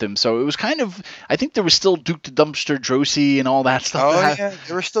without them. So it was kind of, I think there was still Duke the Dumpster Drosy and all that stuff. Oh yeah,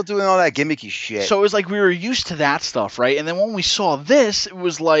 they were still doing all that gimmicky shit. So it was like we were used to that stuff, right? And then when we saw this, it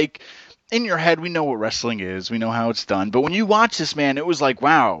was like, in your head, we know what wrestling is. We know how it's done. But when you watch this, man, it was like,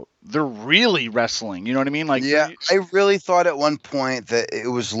 wow, they're really wrestling. You know what I mean? Like, yeah, I really thought at one point that it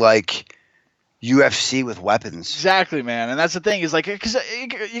was like UFC with weapons. Exactly, man. And that's the thing is like, because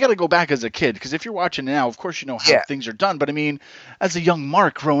you got to go back as a kid. Because if you're watching now, of course you know how things are done. But I mean, as a young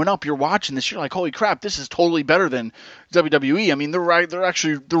Mark growing up, you're watching this, you're like, holy crap, this is totally better than WWE. I mean,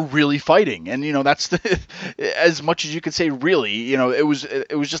 they're really fighting, and that's as much as you could say. Really, it was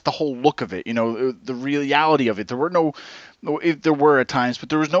just the whole look of it. The reality of it. There were at times, but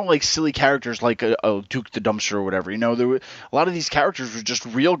there was no like silly characters like a Duke the Dumpster or whatever. There were a lot of these characters were just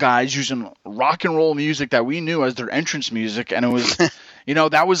real guys using rock and roll music that we knew as their entrance music, and it was,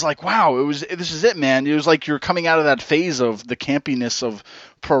 that was like, wow, this is it, man. It was like you're coming out of that phase of the campiness of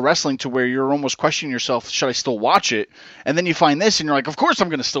pro wrestling to where you're almost questioning yourself, should I still watch it? And then you find this, and you're like, of course I'm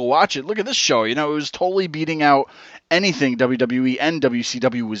going to still watch it. Look at this show. It was totally beating out anything WWE and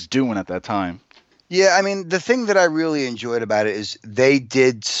WCW was doing at that time. Yeah, I mean, the thing that I really enjoyed about it is they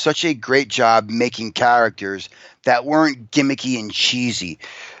did such a great job making characters that weren't gimmicky and cheesy.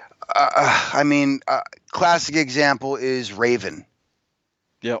 Classic example is Raven.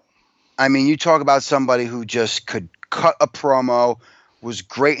 Yep. I mean, you talk about somebody who just could cut a promo, was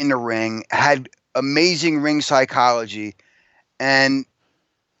great in the ring, had amazing ring psychology, and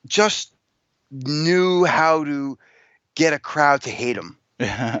just knew how to get a crowd to hate him.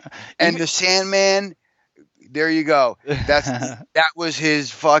 And the Sandman, there you go. That was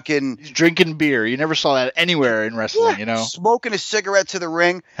his fucking... He's drinking beer. You never saw that anywhere in wrestling, Smoking a cigarette to the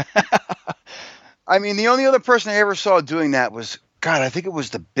ring. I mean, the only other person I ever saw doing that was, God, I think it was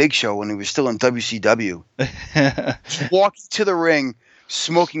the Big Show when he was still in WCW. Walking to the ring,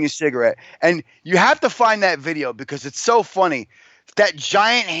 smoking a cigarette. And you have to find that video because it's so funny. That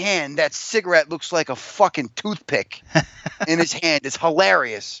giant hand, that cigarette looks like a fucking toothpick in his hand. It's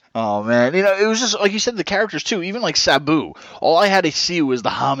hilarious. Oh, man. It was just, like you said, the characters, too. Even like Sabu. All I had to see was the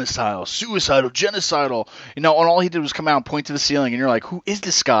homicidal, suicidal, genocidal. And all he did was come out and point to the ceiling. And you're like, who is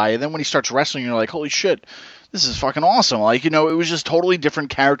this guy? And then when he starts wrestling, you're like, holy shit, this is fucking awesome. Like, it was just totally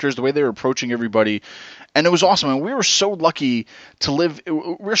different characters, the way they were approaching everybody. And it was awesome. And we were so lucky to live.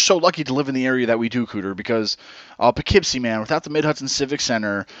 We're so lucky to live in the area that we do, Cooter, because Poughkeepsie, man, without the Mid-Hudson Civic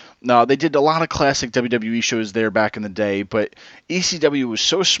Center, they did a lot of classic WWE shows there back in the day. But ECW was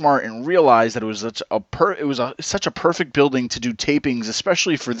so smart and realized that it was such a perfect building to do tapings,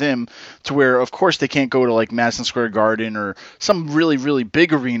 especially for them, to where, of course, they can't go to like Madison Square Garden or some really, really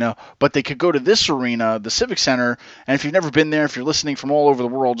big arena, but they could go to this arena, the Civic Center. And if you've never been there, if you're listening from all over the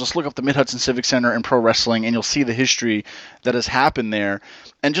world, just look up the Mid-Hudson Civic Center and pro wrestling, and you'll see the history that has happened there.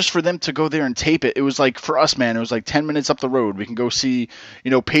 And just for them to go there and tape it, it was like, for us, man, it was like 10 minutes up the road. We can go see,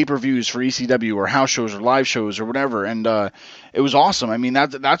 pay-per-views for ECW or house shows or live shows or whatever. And it was awesome. I mean,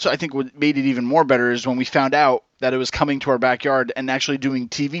 that's I think what made it even more better is when we found out that it was coming to our backyard and actually doing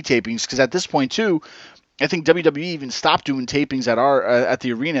TV tapings. Because at this point, too, I think WWE even stopped doing tapings at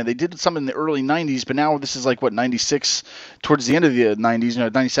the arena. They did some in the early 90s, but now this is like, 96, towards the end of the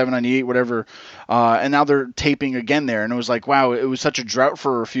 90s, 97, 98, whatever. And now they're taping again there. And it was like, wow, it was such a drought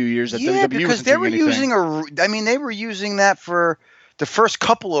for a few years that WWE wasn't doing anything. Because they were using that for the first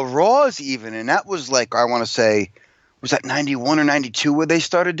couple of Raws even. And that was like, I want to say, was that 91 or 92 where they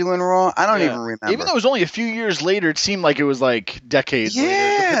started doing Raw? I don't even remember. Even though it was only a few years later, it seemed like it was like decades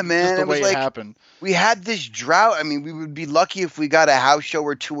later. Yeah, man. Just the it way was like it happened. We had this drought. I mean, we would be lucky if we got a house show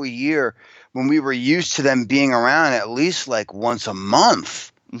or two a year when we were used to them being around at least like once a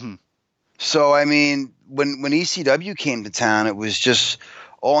month. Mm-hmm. So, I mean, when ECW came to town, it was just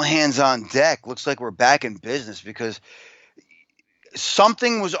all hands on deck. Looks like we're back in business because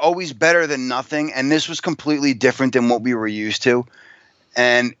something was always better than nothing, and this was completely different than what we were used to.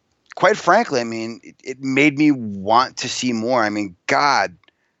 And quite frankly, I mean, it made me want to see more. I mean, God,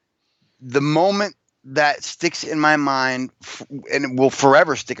 the moment that sticks in my mind and it will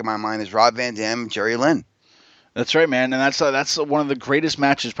forever stick in my mind is Rob Van Dam and Jerry Lynn. That's right, man, and that's one of the greatest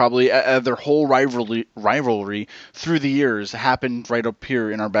matches probably. Their whole rivalry through the years happened right up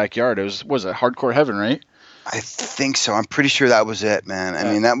here in our backyard. It was it Hardcore Heaven, right? I think so. I'm pretty sure that was it, man. I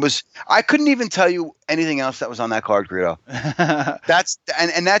mean, that was. I couldn't even tell you anything else that was on that card, Greedo.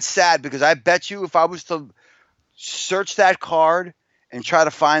 That's sad because I bet you if I was to search that card and try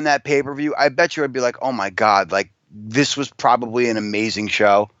to find that pay-per-view, I bet you I'd be like, oh my God, like this was probably an amazing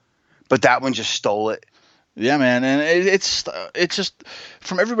show, but that one just stole it. Yeah, man, and it's just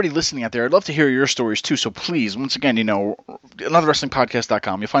from everybody listening out there. I'd love to hear your stories too. So please, once again,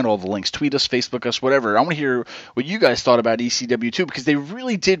 anotherwrestlingpodcast.com. You'll find all the links. Tweet us, Facebook us, whatever. I want to hear what you guys thought about ECW too, because they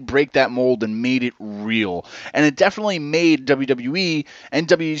really did break that mold and made it real, and it definitely made WWE and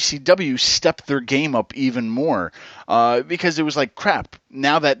WCW step their game up even more. Because it was like crap.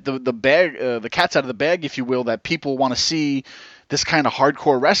 Now that the cat's out of the bag, if you will, that people want to see this kind of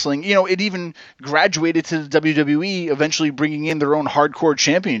hardcore wrestling, it even graduated to the WWE, eventually bringing in their own hardcore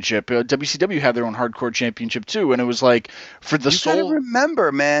championship. WCW had their own hardcore championship too, and it was like for the soul. You gotta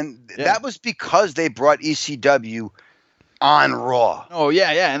remember, man, that was because they brought ECW on Raw. Oh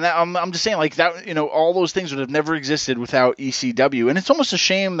yeah, and I'm just saying, like that, all those things would have never existed without ECW, and it's almost a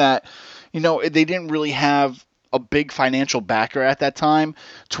shame that, they didn't really have a big financial backer at that time,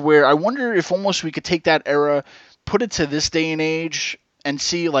 to where I wonder if almost we could take that era, put it to this day and age, and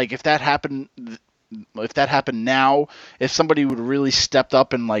see like if that happened now, if somebody would really stepped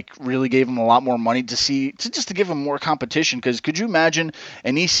up and like really gave them a lot more money to give them more competition. Because could you imagine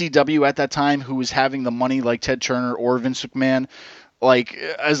an ECW at that time who was having the money like Ted Turner or Vince McMahon, like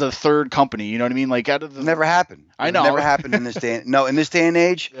as a third company? You know what I mean? Like never happened. I know. It never happened in this day. No, in this day and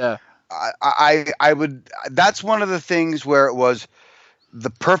age. Yeah. I would. That's one of the things where it was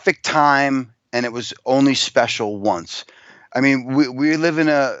the perfect time. And it was only special once. I mean, we live in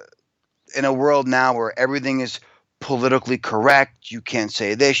a world now where everything is politically correct. You can't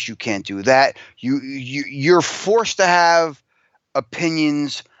say this, you can't do that. You're forced to have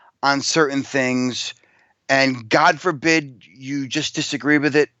opinions on certain things, and God forbid you just disagree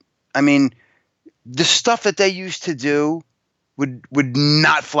with it. I mean, the stuff that they used to do would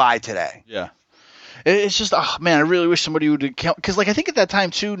not fly today. Yeah. It's just, oh man, I really wish somebody would count, because like I think at that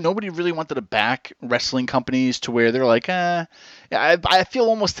time too, nobody really wanted to back wrestling companies to where they're like, yeah. I feel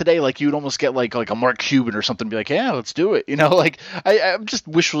almost today like you'd almost get like a Mark Cuban or something, and be like, yeah, let's do it. Like I'm just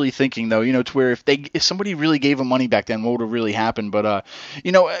wishfully thinking though, to where if somebody really gave them money back then, what would have really happened? But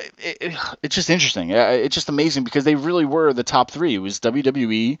it's just interesting. It's just amazing because they really were the top three. It was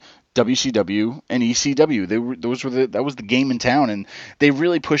WWE, WCW, and ECW. That was the game in town, and they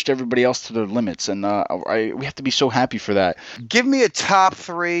really pushed everybody else to their limits. And we have to be so happy for that. Give me a top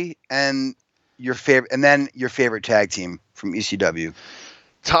three and your favorite, and then your favorite tag team from ECW.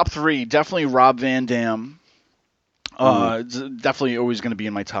 Top three, definitely Rob Van Dam. Definitely always going to be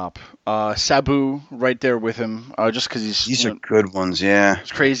in my top. Sabu right there with him, just because these are good ones, yeah.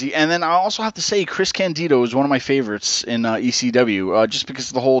 It's crazy. And then I also have to say Chris Candido is one of my favorites in ECW, just because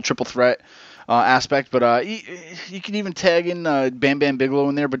of the whole triple threat aspect. But you can even tag in Bam Bam Bigelow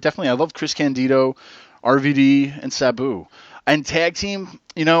in there. But definitely, I love Chris Candido, RVD, and Sabu. And tag team,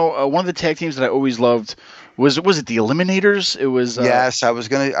 one of the tag teams that I always loved was it the Eliminators? It was yes. I was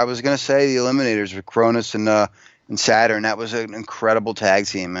gonna say the Eliminators with Cronus and Saturn. That was an incredible tag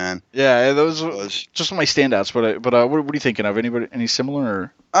team, man. Yeah, those were just my standouts. But what are you thinking of? Anybody any similar?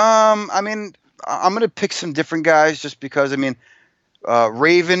 Or? I mean, I'm gonna pick some different guys just because. I mean,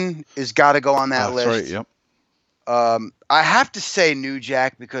 Raven has got to go on that list. That's right. Yep. I have to say New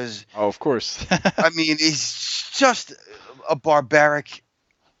Jack because. Oh, of course. I mean, he's just a barbaric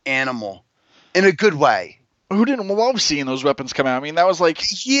animal in a good way. Who didn't love seeing those weapons come out? I mean, that was like,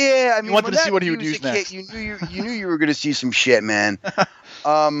 yeah. I mean, you wanted to see what he would use next. You knew you were going to see some shit, man.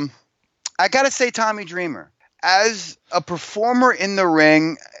 I gotta say, Tommy Dreamer, as a performer in the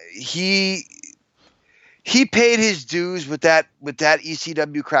ring, he paid his dues with that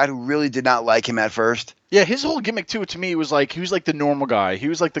ECW crowd who really did not like him at first. Yeah, his whole gimmick too, to me, was like he was like the normal guy. He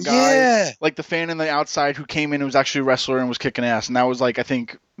was like the guy, like the fan in the outside who came in and was actually a wrestler and was kicking ass, and that was like I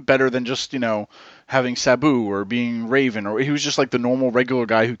think better than just having Sabu or being Raven, or he was just like the normal regular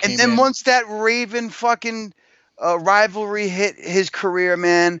guy who came in. And then once that Raven fucking rivalry hit his career,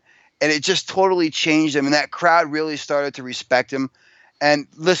 man, and it just totally changed him, and that crowd really started to respect him. And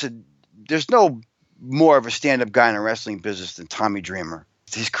listen, there's no more of a stand-up guy in the wrestling business than Tommy Dreamer.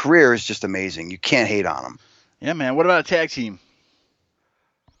 His career is just amazing. You can't hate on him. Yeah, man. What about a tag team?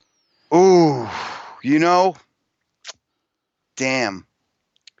 Ooh, damn.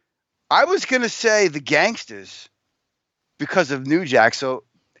 I was going to say the Gangsters because of New Jack. So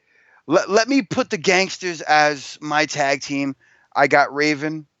let me put the Gangsters as my tag team. I got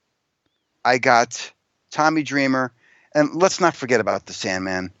Raven. I got Tommy Dreamer. And let's not forget about the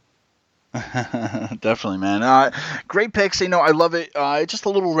Sandman. Definitely, man. Great picks. I love it. Just a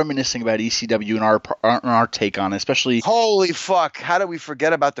little reminiscing about ECW and our take on it, especially. Holy fuck! How did we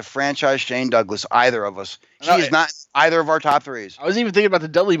forget about the franchise Shane Douglas? Either of us. He's not either of our top threes. I was even thinking about the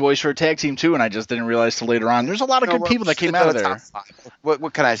Dudley Boys for a tag team too, and I just didn't realize till later on. There's a lot of good people that came out of there.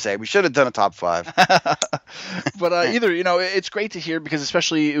 What can I say? We should have done a top 5. But it's great to hear because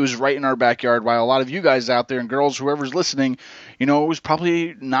especially it was right in our backyard. While a lot of you guys out there and girls, whoever's listening, it was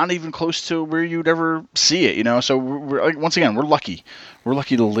probably not even close to where you'd ever see it. So we're once again, we're lucky. We're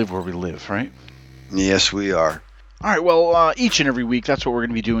lucky to live where we live, right? Yes, we are. All right, well, each and every week, that's what we're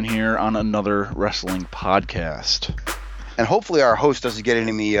going to be doing here on another wrestling podcast. And hopefully our host doesn't get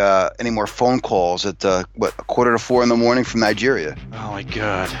any more phone calls at 3:45 in the morning from Nigeria. Oh my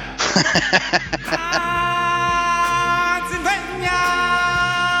God.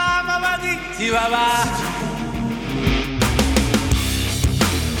 Chihuahua.